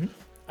is. Mm-hmm.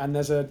 And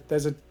there's a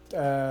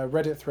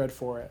Reddit thread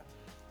for it,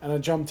 and I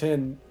jumped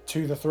in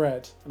to the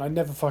thread, and I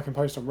never fucking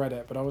post on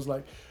Reddit, but I was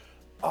like,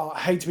 oh, I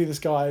hate to be this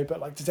guy, but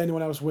like, does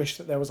anyone else wish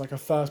that there was like a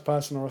first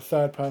person or a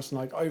third person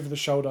like over the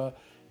shoulder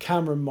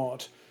camera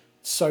mod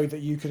so that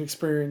you could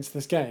experience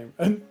this game?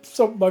 And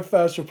so my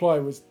first reply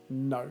was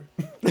no.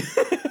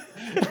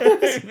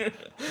 I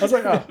was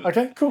like, oh,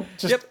 okay, cool,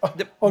 just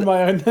Yep. on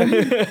my own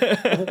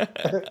then.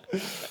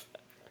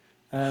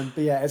 But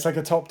yeah, it's like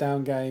a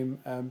top-down game,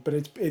 but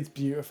it's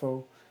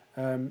beautiful,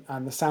 and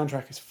the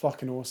soundtrack is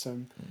fucking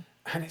awesome,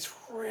 and it's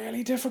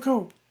really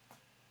difficult.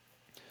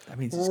 That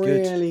means it's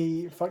good.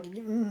 Really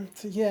fucking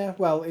yeah.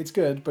 Well, it's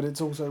good, but it's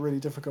also really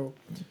difficult.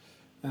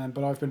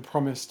 But I've been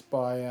promised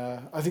by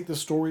I think the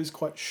story is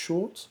quite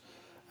short.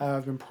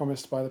 I've been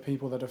promised by the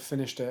people that have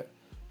finished it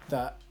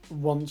that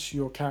once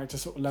your character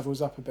sort of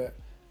levels up a bit,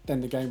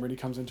 then the game really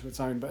comes into its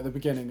own. But at the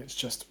beginning, it's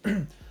just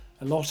a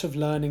lot of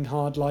learning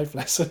hard life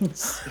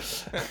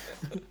lessons.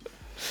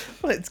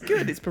 Well, it's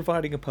good. It's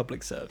providing a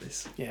public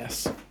service.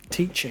 Yes,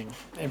 teaching.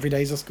 Every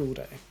day's a school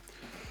day.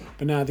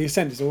 But no, the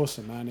Ascent is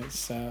awesome, man.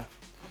 It's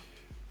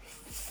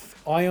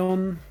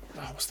Ion.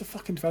 Oh, what's the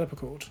fucking developer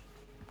called?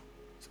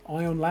 It's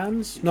Ion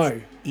Lands?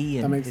 No,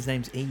 Ian. His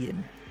name's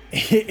Ian.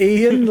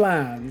 Ian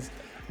Lands.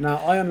 Now,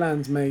 Ion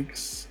Lands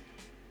makes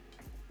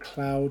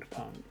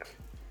Cloudpunk.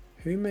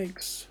 Who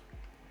makes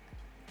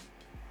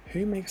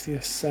the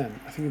Ascent?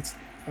 I think it's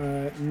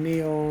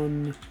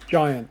Neon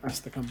Giant.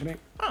 That's the company.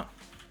 Oh,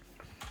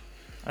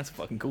 that's a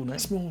fucking cool name.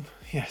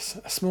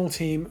 A small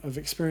team of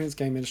experienced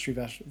game industry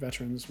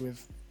veterans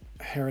with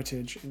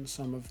heritage in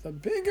some of the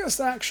biggest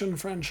action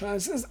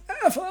franchises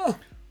ever.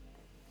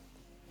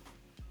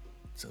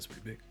 Sounds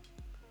pretty big.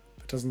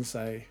 It doesn't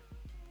say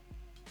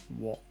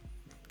what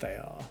they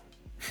are.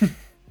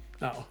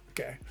 Oh,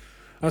 okay.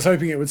 I was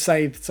hoping it would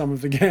say some of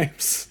the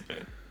games.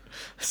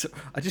 So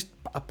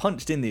I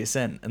punched in the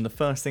Ascent, and the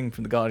first thing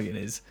from the Guardian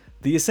is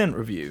the Ascent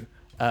review.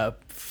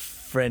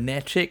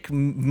 Frenetic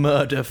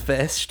murder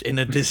fest in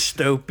a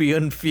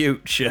dystopian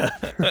future.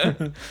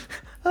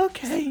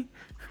 Okay.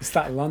 Is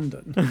that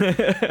London?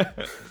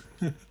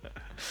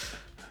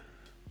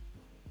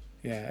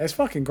 Yeah, it's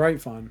fucking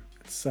great fun.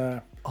 It's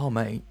oh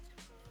mate,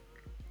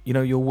 you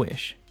know your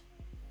wish.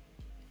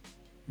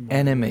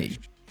 Enemy,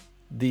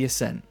 the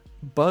Ascent.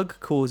 Bug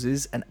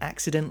causes an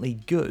accidentally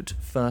good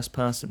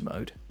first-person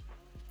mode.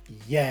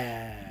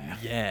 Yeah.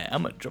 Yeah,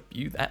 I'm gonna drop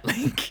you that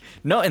link.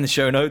 Not in the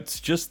show notes,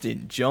 just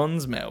in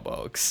John's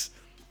mailbox.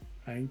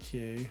 Thank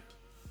you.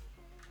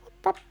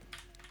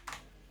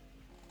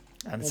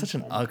 And it's such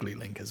an ugly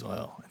link as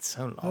well. It's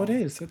so long. Oh, it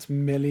is. It's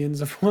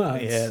millions of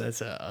words. Yeah,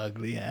 that's an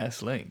ugly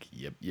ass link.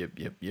 Yep.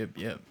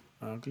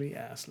 Ugly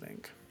ass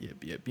link.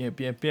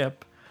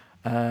 Yep.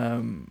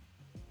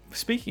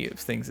 Speaking of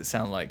things that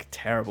sound like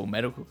terrible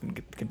medical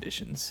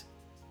conditions.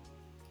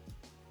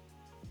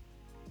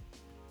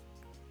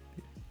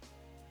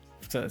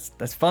 So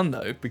that's fun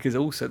though, because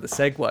also the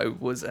segue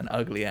was an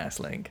ugly ass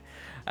link.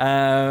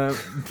 But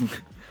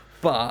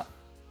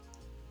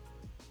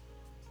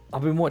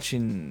I've been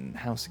watching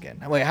House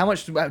again. Wait, how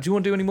much do you want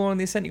to do any more on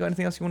the Ascent? You got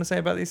anything else you want to say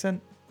about the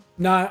Ascent?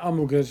 No, I'm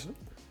all good.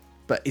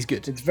 But it's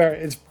good. It's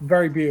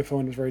very beautiful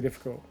and it's very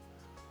difficult.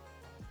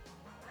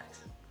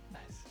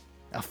 Nice.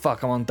 Oh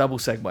fuck, I'm on double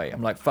segue.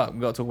 I'm like, fuck,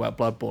 we've got to talk about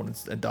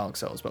Bloodborne and Dark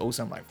Souls, but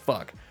also I'm like,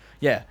 fuck.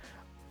 Yeah.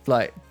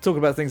 Like, talking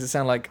about things that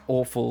sound like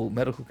awful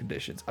medical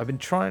conditions. I've been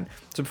trying...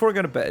 So before I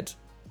go to bed,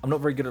 I'm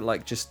not very good at,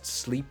 like, just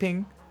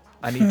sleeping.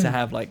 I need to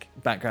have, like,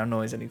 background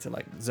noise. I need to,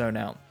 like, zone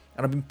out.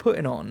 And I've been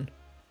putting on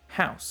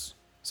House.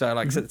 So I,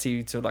 like, set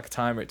the TV to, like, a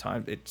timer at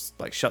time. It,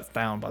 like, shuts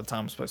down by the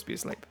time I'm supposed to be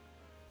asleep.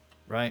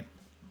 Right?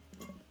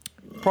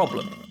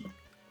 Problem.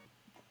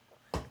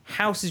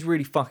 House is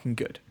really fucking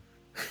good.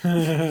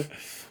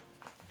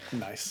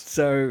 Nice.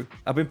 So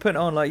I've been putting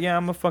on like, yeah,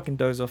 I'm a fucking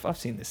doze off. I've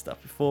seen this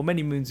stuff before,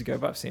 many moons ago,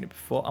 but I've seen it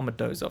before. I'm a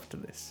doze off to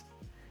this.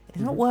 It's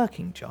not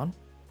working, John.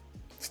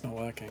 It's not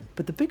working.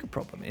 But the bigger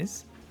problem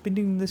is, I've been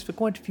doing this for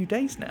quite a few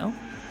days now,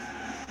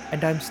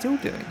 and I'm still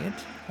doing it.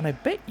 And I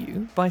bet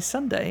you by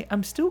Sunday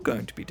I'm still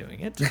going to be doing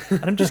it,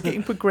 and I'm just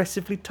getting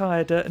progressively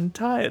tireder and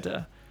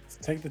tireder.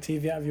 Take the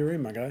TV out of your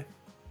room, my guy.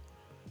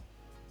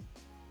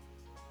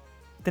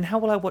 Then how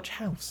will I watch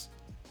House?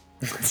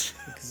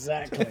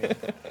 Exactly.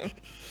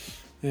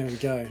 There we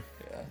go.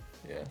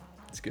 Yeah,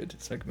 it's good.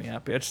 It's making me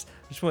happy. I just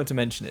wanted to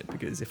mention it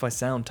because if I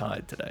sound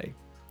tired today,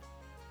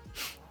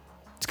 it's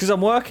because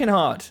I'm working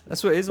hard.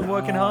 That's what it is. I'm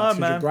working hard,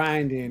 man. You're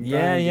grinding.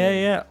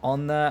 Yeah.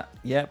 On that.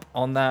 Yep.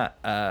 On that.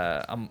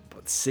 I'm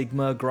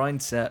Sigma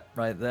grind set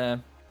right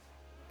there.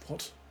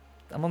 What?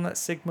 I'm on that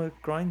Sigma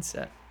grind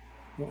set.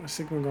 What is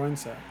Sigma grind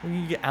set? Well,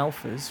 you get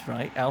alphas,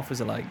 right? Alphas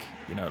are like,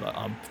 you know, like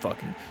I'm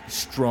fucking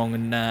strong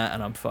and that,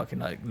 and I'm fucking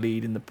like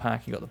leading the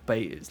pack. You got the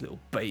betas, little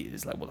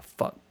betas, like what the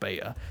fuck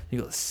beta? You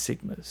got the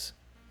Sigmas.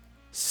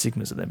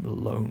 Sigmas are them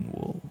lone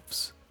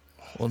wolves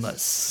on that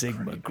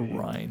Sigma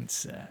grind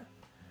set.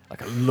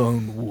 like a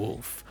lone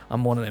wolf.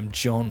 I'm one of them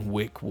John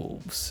Wick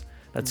wolves.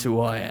 That's who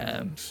I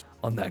am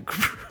on that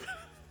group.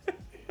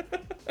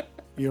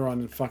 You're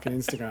on fucking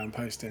Instagram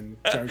posting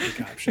Joker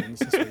captions.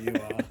 That's what you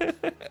are.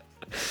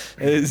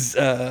 Is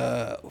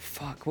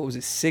what was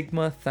it?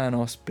 Sigma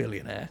Thanos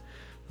billionaire.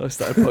 I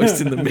started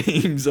posting the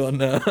memes on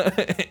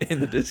in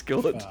the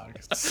Discord.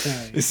 Fuck's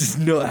sake. This is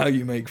not how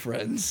you make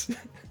friends.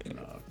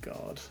 Oh,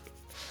 God.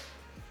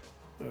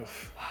 Ugh.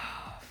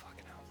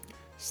 Fucking hell.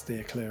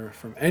 Steer clear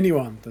from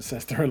anyone that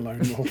says they're a lone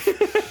wolf.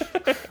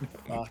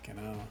 Fucking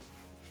hell.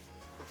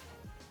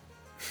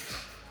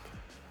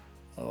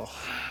 Oh.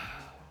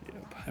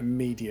 Yep.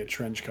 Immediate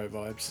trench coat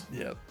vibes.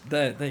 Yep.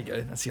 There you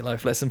go. That's your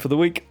life lesson for the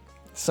week.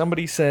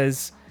 Somebody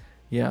says,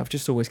 yeah, I've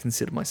just always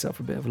considered myself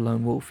a bit of a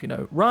lone wolf,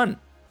 Run.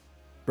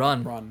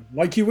 Run.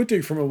 Like you would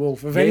do from a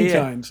wolf of any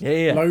kind.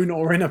 Yeah. Lone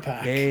or in a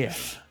pack. Yeah.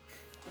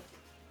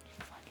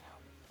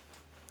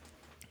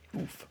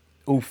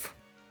 Oof.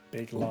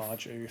 Big,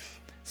 large oof.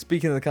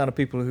 Speaking of the kind of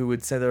people who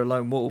would say they're a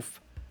lone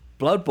wolf,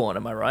 Bloodborne,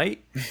 am I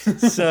right?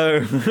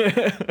 So...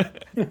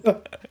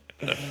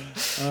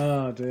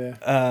 Oh, dear.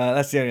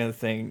 That's the only other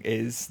thing,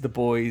 is the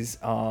boys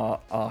are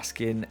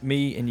asking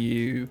me and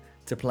you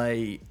to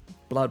play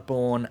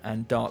Bloodborne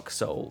and Dark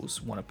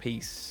Souls one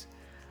apiece.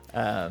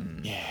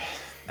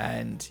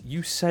 And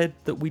you said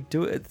that we'd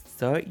do it at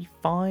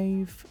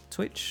 35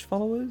 Twitch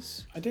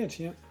followers? I did,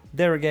 yeah.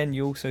 There again,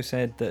 you also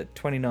said that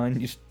 29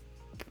 you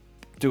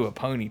do a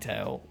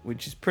ponytail,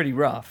 which is pretty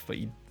rough, but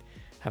you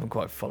haven't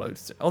quite followed.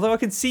 Although I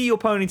can see your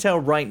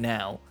ponytail right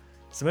now.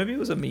 So maybe it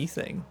was a me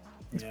thing.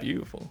 It's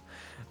beautiful.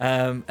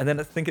 And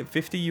then I think at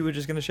 50 you were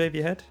just going to shave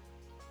your head?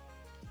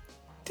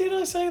 Did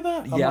I say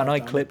that? Yeah, and I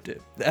clipped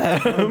it.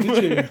 Oh,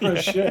 did you? Oh,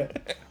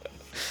 shit.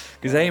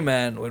 Because, hey,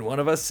 man, when one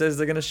of us says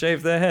they're going to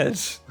shave their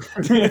heads...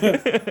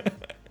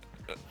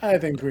 I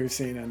think we've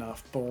seen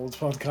enough bald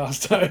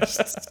podcast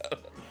hosts.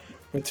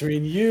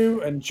 Between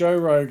you and Joe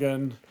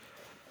Rogan.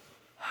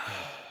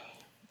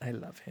 I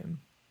love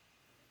him.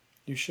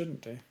 You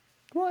shouldn't do.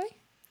 Why? I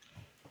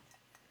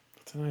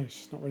don't know,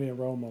 he's not really a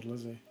role model,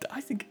 is he?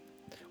 I think...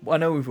 Well, I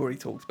know we've already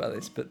talked about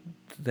this, but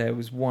there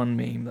was one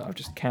meme that I've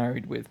just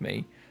carried with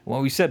me.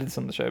 Well, we said this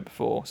on the show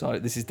before, so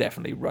this is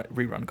definitely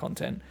rerun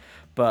content.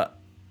 But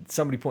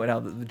somebody pointed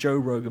out that the Joe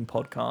Rogan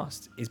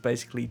podcast is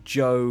basically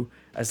Joe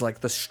as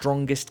like the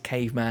strongest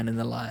caveman in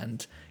the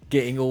land,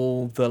 getting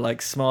all the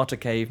like smarter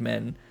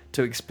cavemen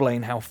to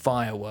explain how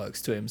fire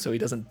works to him so he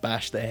doesn't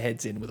bash their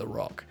heads in with a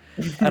rock.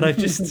 And I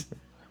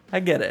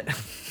get it.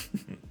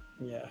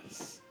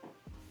 Yes.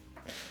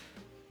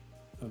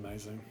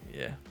 Amazing.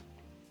 Yeah.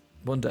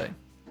 One day.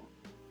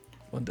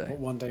 But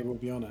one day we'll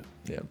be on it.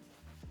 Yeah.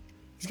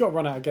 He's got to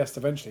run out of guests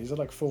eventually. He's at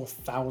like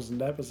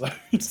 4,000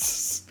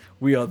 episodes.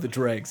 We are the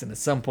dregs, and at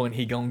some point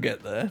he gonna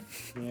get there.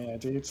 Yeah,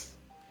 dude.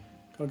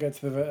 Got to get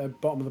to the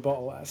bottom of the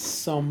bottle at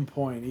some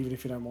point, even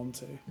if you don't want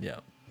to. Yeah.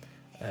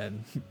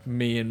 And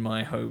me and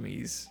my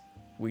homies,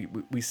 we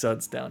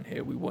suds down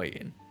here, we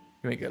waiting.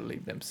 You ain't gonna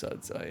leave them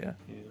suds, are ya?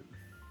 Yeah.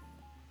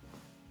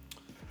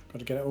 Got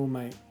to get it all,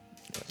 mate.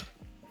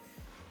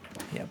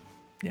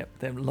 Yep,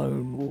 them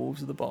lone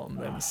wolves at the bottom,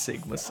 them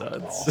Sigma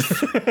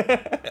suds.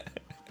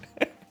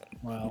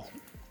 Well,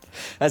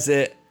 that's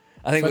it.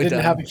 I think if I we're didn't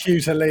done. have a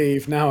cue to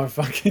leave, now I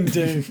fucking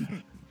do.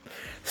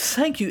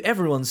 Thank you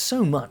everyone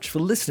so much for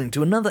listening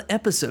to another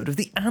episode of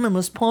the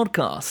Animus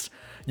Podcast.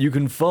 You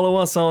can follow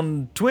us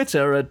on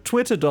Twitter at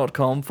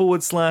twitter.com/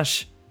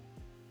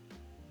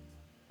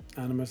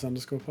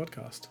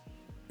 Animus_podcast.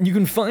 You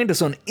can find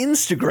us on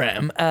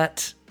Instagram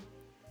at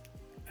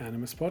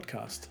Animus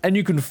Podcast. And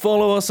you can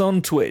follow us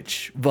on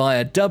Twitch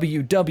via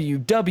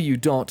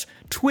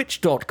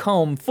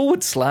www.twitch.com/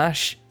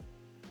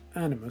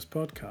 Animus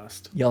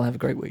Podcast. Y'all have a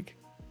great week.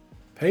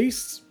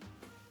 Peace.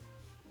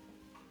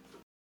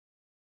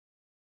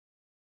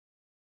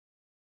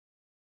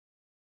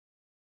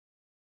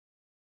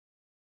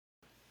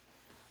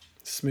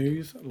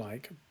 Smooth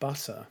like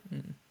butter.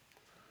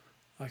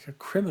 Like a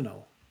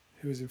criminal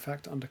who is in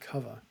fact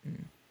undercover.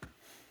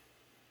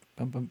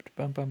 What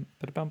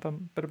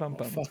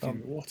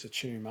a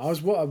tune. I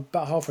was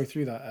about halfway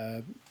through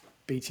that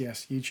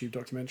BTS YouTube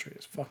documentary.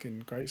 It's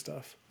fucking great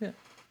stuff. Yeah.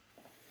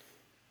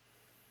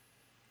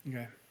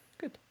 Okay.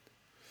 Good.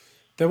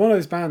 They're one of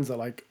those bands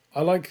that I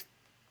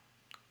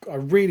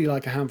really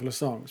like a handful of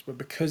songs, but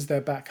because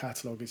their back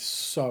catalogue is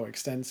so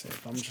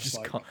extensive, I'm just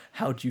like,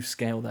 how do you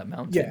scale that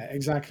mountain? yeah,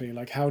 exactly.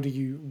 Like,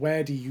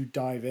 where do you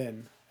dive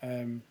in?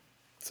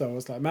 So I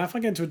was like, man, if I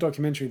get into a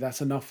documentary,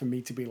 that's enough for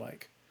me to be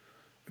like,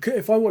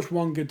 if I watch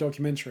one good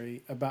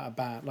documentary about a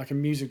band, like a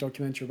music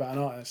documentary about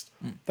an artist,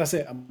 that's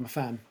it. I'm a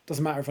fan.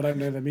 Doesn't matter if I don't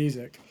know their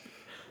music.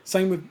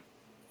 Same with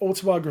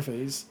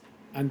autobiographies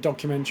and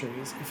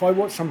documentaries. If I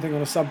watch something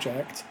on a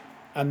subject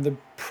and the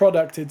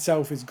product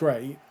itself is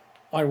great,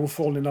 I will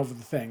fall in love with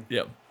the thing.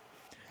 Yeah.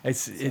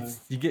 It's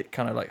you get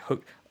kind of like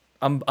hooked.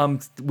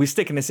 We're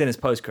sticking this in as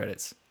post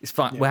credits. It's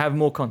fine. Yeah. We'll have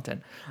more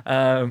content.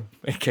 In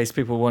case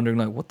people are wondering,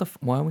 like, what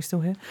why are we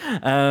still here?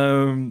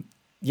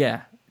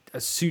 Yeah.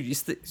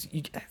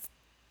 You get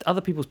other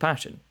people's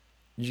passion.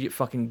 You get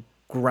fucking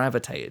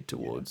gravitated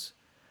towards.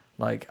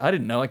 Like, I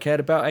didn't know I cared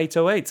about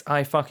 808s.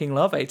 I fucking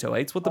love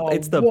 808s.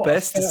 It's the what a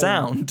best film.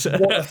 sound.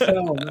 What a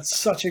film. It's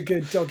such a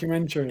good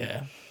documentary.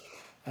 Yeah.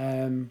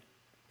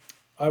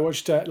 I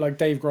watched, like,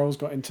 Dave Grohl's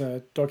got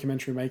into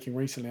documentary making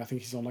recently. I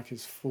think he's on, like,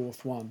 his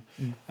 4th one.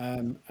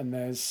 And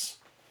there's...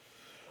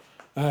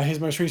 his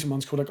most recent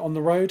one's called, like, On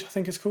the Road, I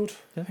think it's called.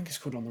 Yeah. I think it's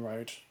called On the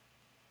Road.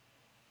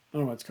 I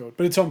don't know what it's called.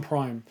 But it's on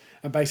Prime.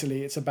 And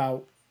basically it's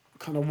about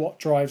kind of what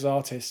drives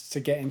artists to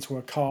get into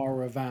a car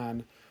or a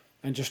van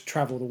and just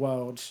travel the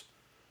world,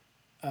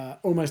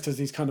 almost as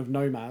these kind of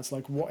nomads.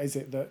 Like, what is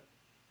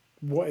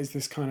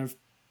this kind of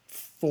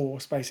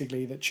force,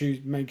 basically,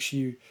 that makes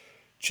you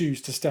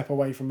choose to step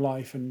away from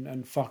life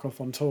and fuck off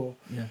on tour?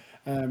 Yeah.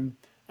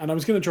 And I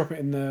was going to drop it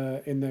in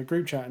the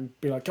group chat and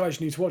be like,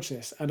 guys, you need to watch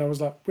this. And I was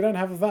like, we don't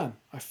have a van.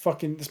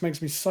 This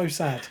makes me so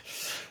sad.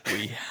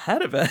 We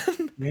had a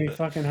van. We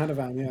fucking had a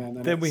van, yeah.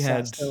 And Then we sat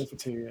had still for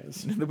 2 years.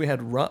 Then we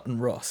had Rut and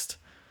Rust.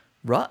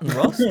 Rut and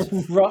Rust?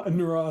 Rut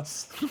and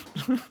Rust.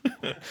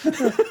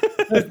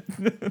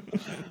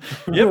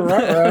 Yep.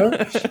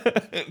 Ruh-roh.